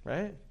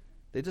 right?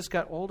 They just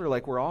got older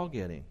like we're all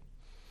getting.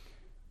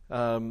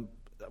 One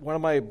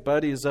of my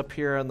buddies up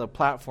here on the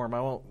platform,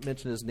 I won't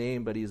mention his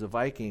name, but he's a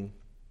Viking,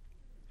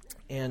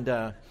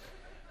 and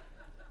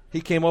he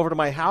came over to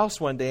my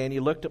house one day and he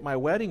looked at my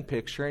wedding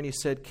picture and he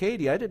said,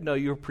 Katie, I didn't know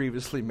you were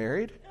previously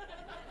married.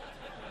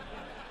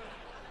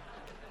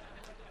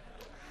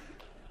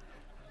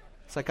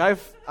 It's like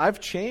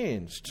I've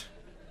changed.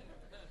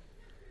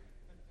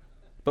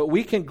 But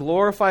we can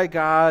glorify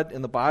God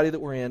in the body that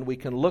we're in. We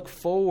can look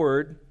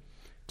forward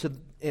to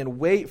and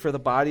wait for the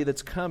body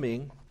that's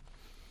coming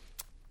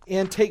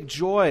and take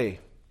joy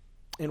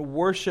and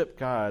worship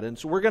God. And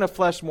so we're going to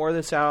flesh more of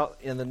this out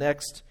in the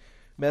next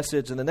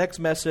message. In the next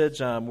message,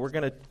 we're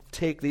going to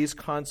take these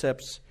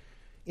concepts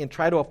and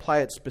try to apply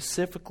it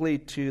specifically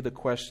to the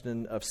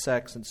question of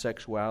sex and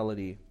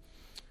sexuality.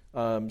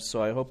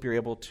 So I hope you're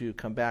able to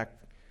come back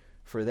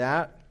for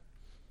that.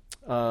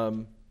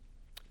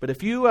 But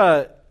if you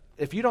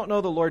don't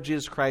know the Lord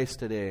Jesus Christ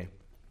today,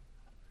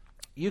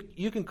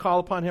 you can call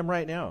upon him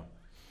right now.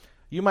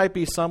 You might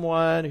be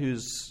someone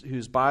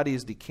whose body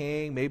is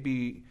decaying.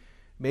 Maybe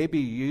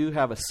you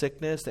have a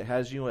sickness that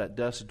has you at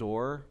death's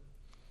door.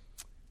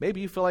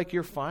 Maybe you feel like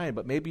you're fine,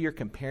 but maybe you're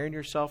comparing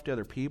yourself to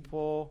other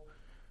people.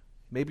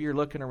 Maybe you're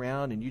looking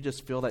around and you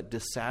just feel that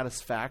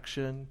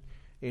dissatisfaction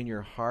in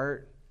your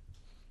heart.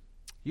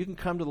 You can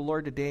come to the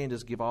Lord today and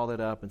just give all that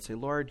up and say,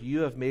 Lord,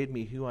 you have made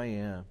me who I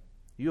am.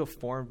 You have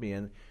formed me,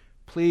 and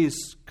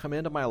please come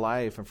into my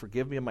life and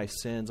forgive me of my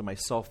sins and my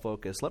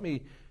self-focus. Let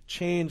me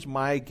change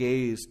my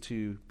gaze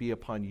to be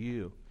upon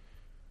you.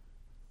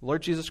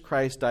 Lord Jesus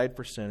Christ died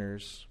for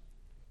sinners.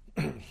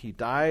 He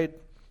died.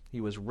 He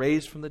was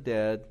raised from the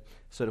dead,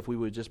 so that if we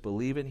would just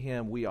believe in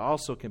him, we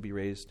also can be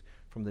raised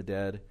from the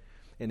dead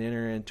and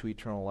enter into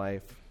eternal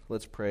life.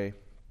 Let's pray.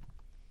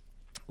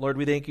 Lord,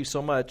 we thank you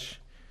so much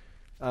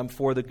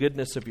for the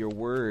goodness of your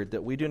word,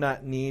 that we do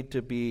not need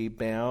to be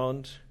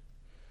bound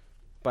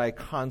by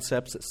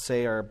concepts that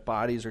say our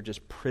bodies are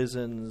just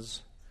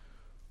prisons,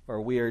 or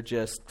we are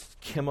just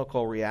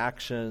chemical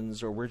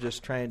reactions, or we're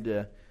just trying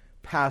to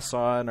pass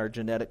on our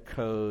genetic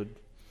code.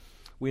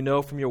 We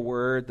know from your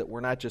word that we're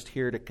not just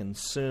here to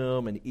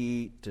consume and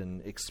eat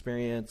and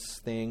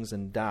experience things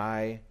and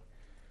die,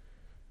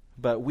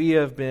 but we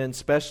have been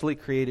specially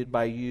created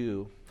by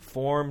you,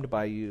 formed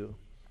by you,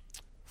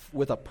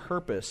 with a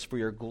purpose for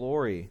your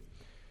glory.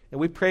 And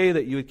we pray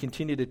that you would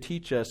continue to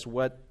teach us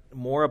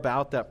more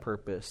about that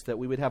purpose, that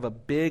we would have a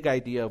big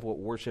idea of what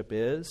worship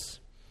is.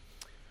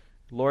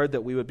 Lord,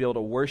 that we would be able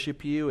to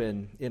worship you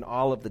in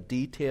all of the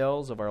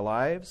details of our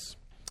lives.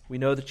 We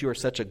know that you are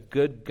such a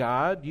good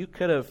God. You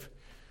could have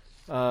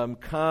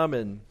come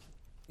and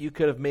you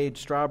could have made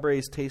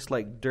strawberries taste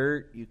like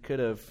dirt. You could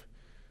have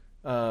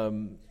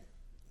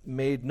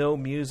made no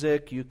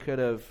music. You could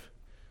have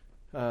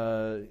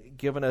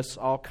given us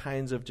all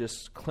kinds of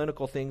just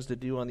clinical things to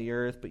do on the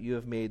earth, but you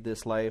have made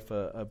this life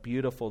a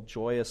beautiful,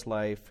 joyous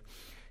life.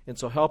 And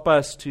so help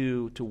us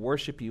to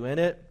worship you in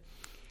it,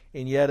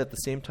 and yet at the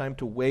same time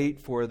to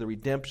wait for the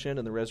redemption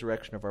and the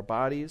resurrection of our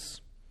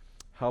bodies.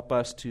 Help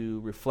us to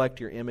reflect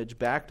your image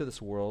back to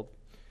this world.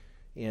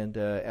 And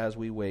as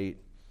we wait,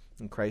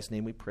 in Christ's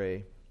name we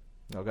pray.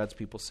 All God's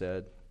people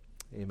said,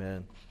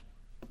 amen.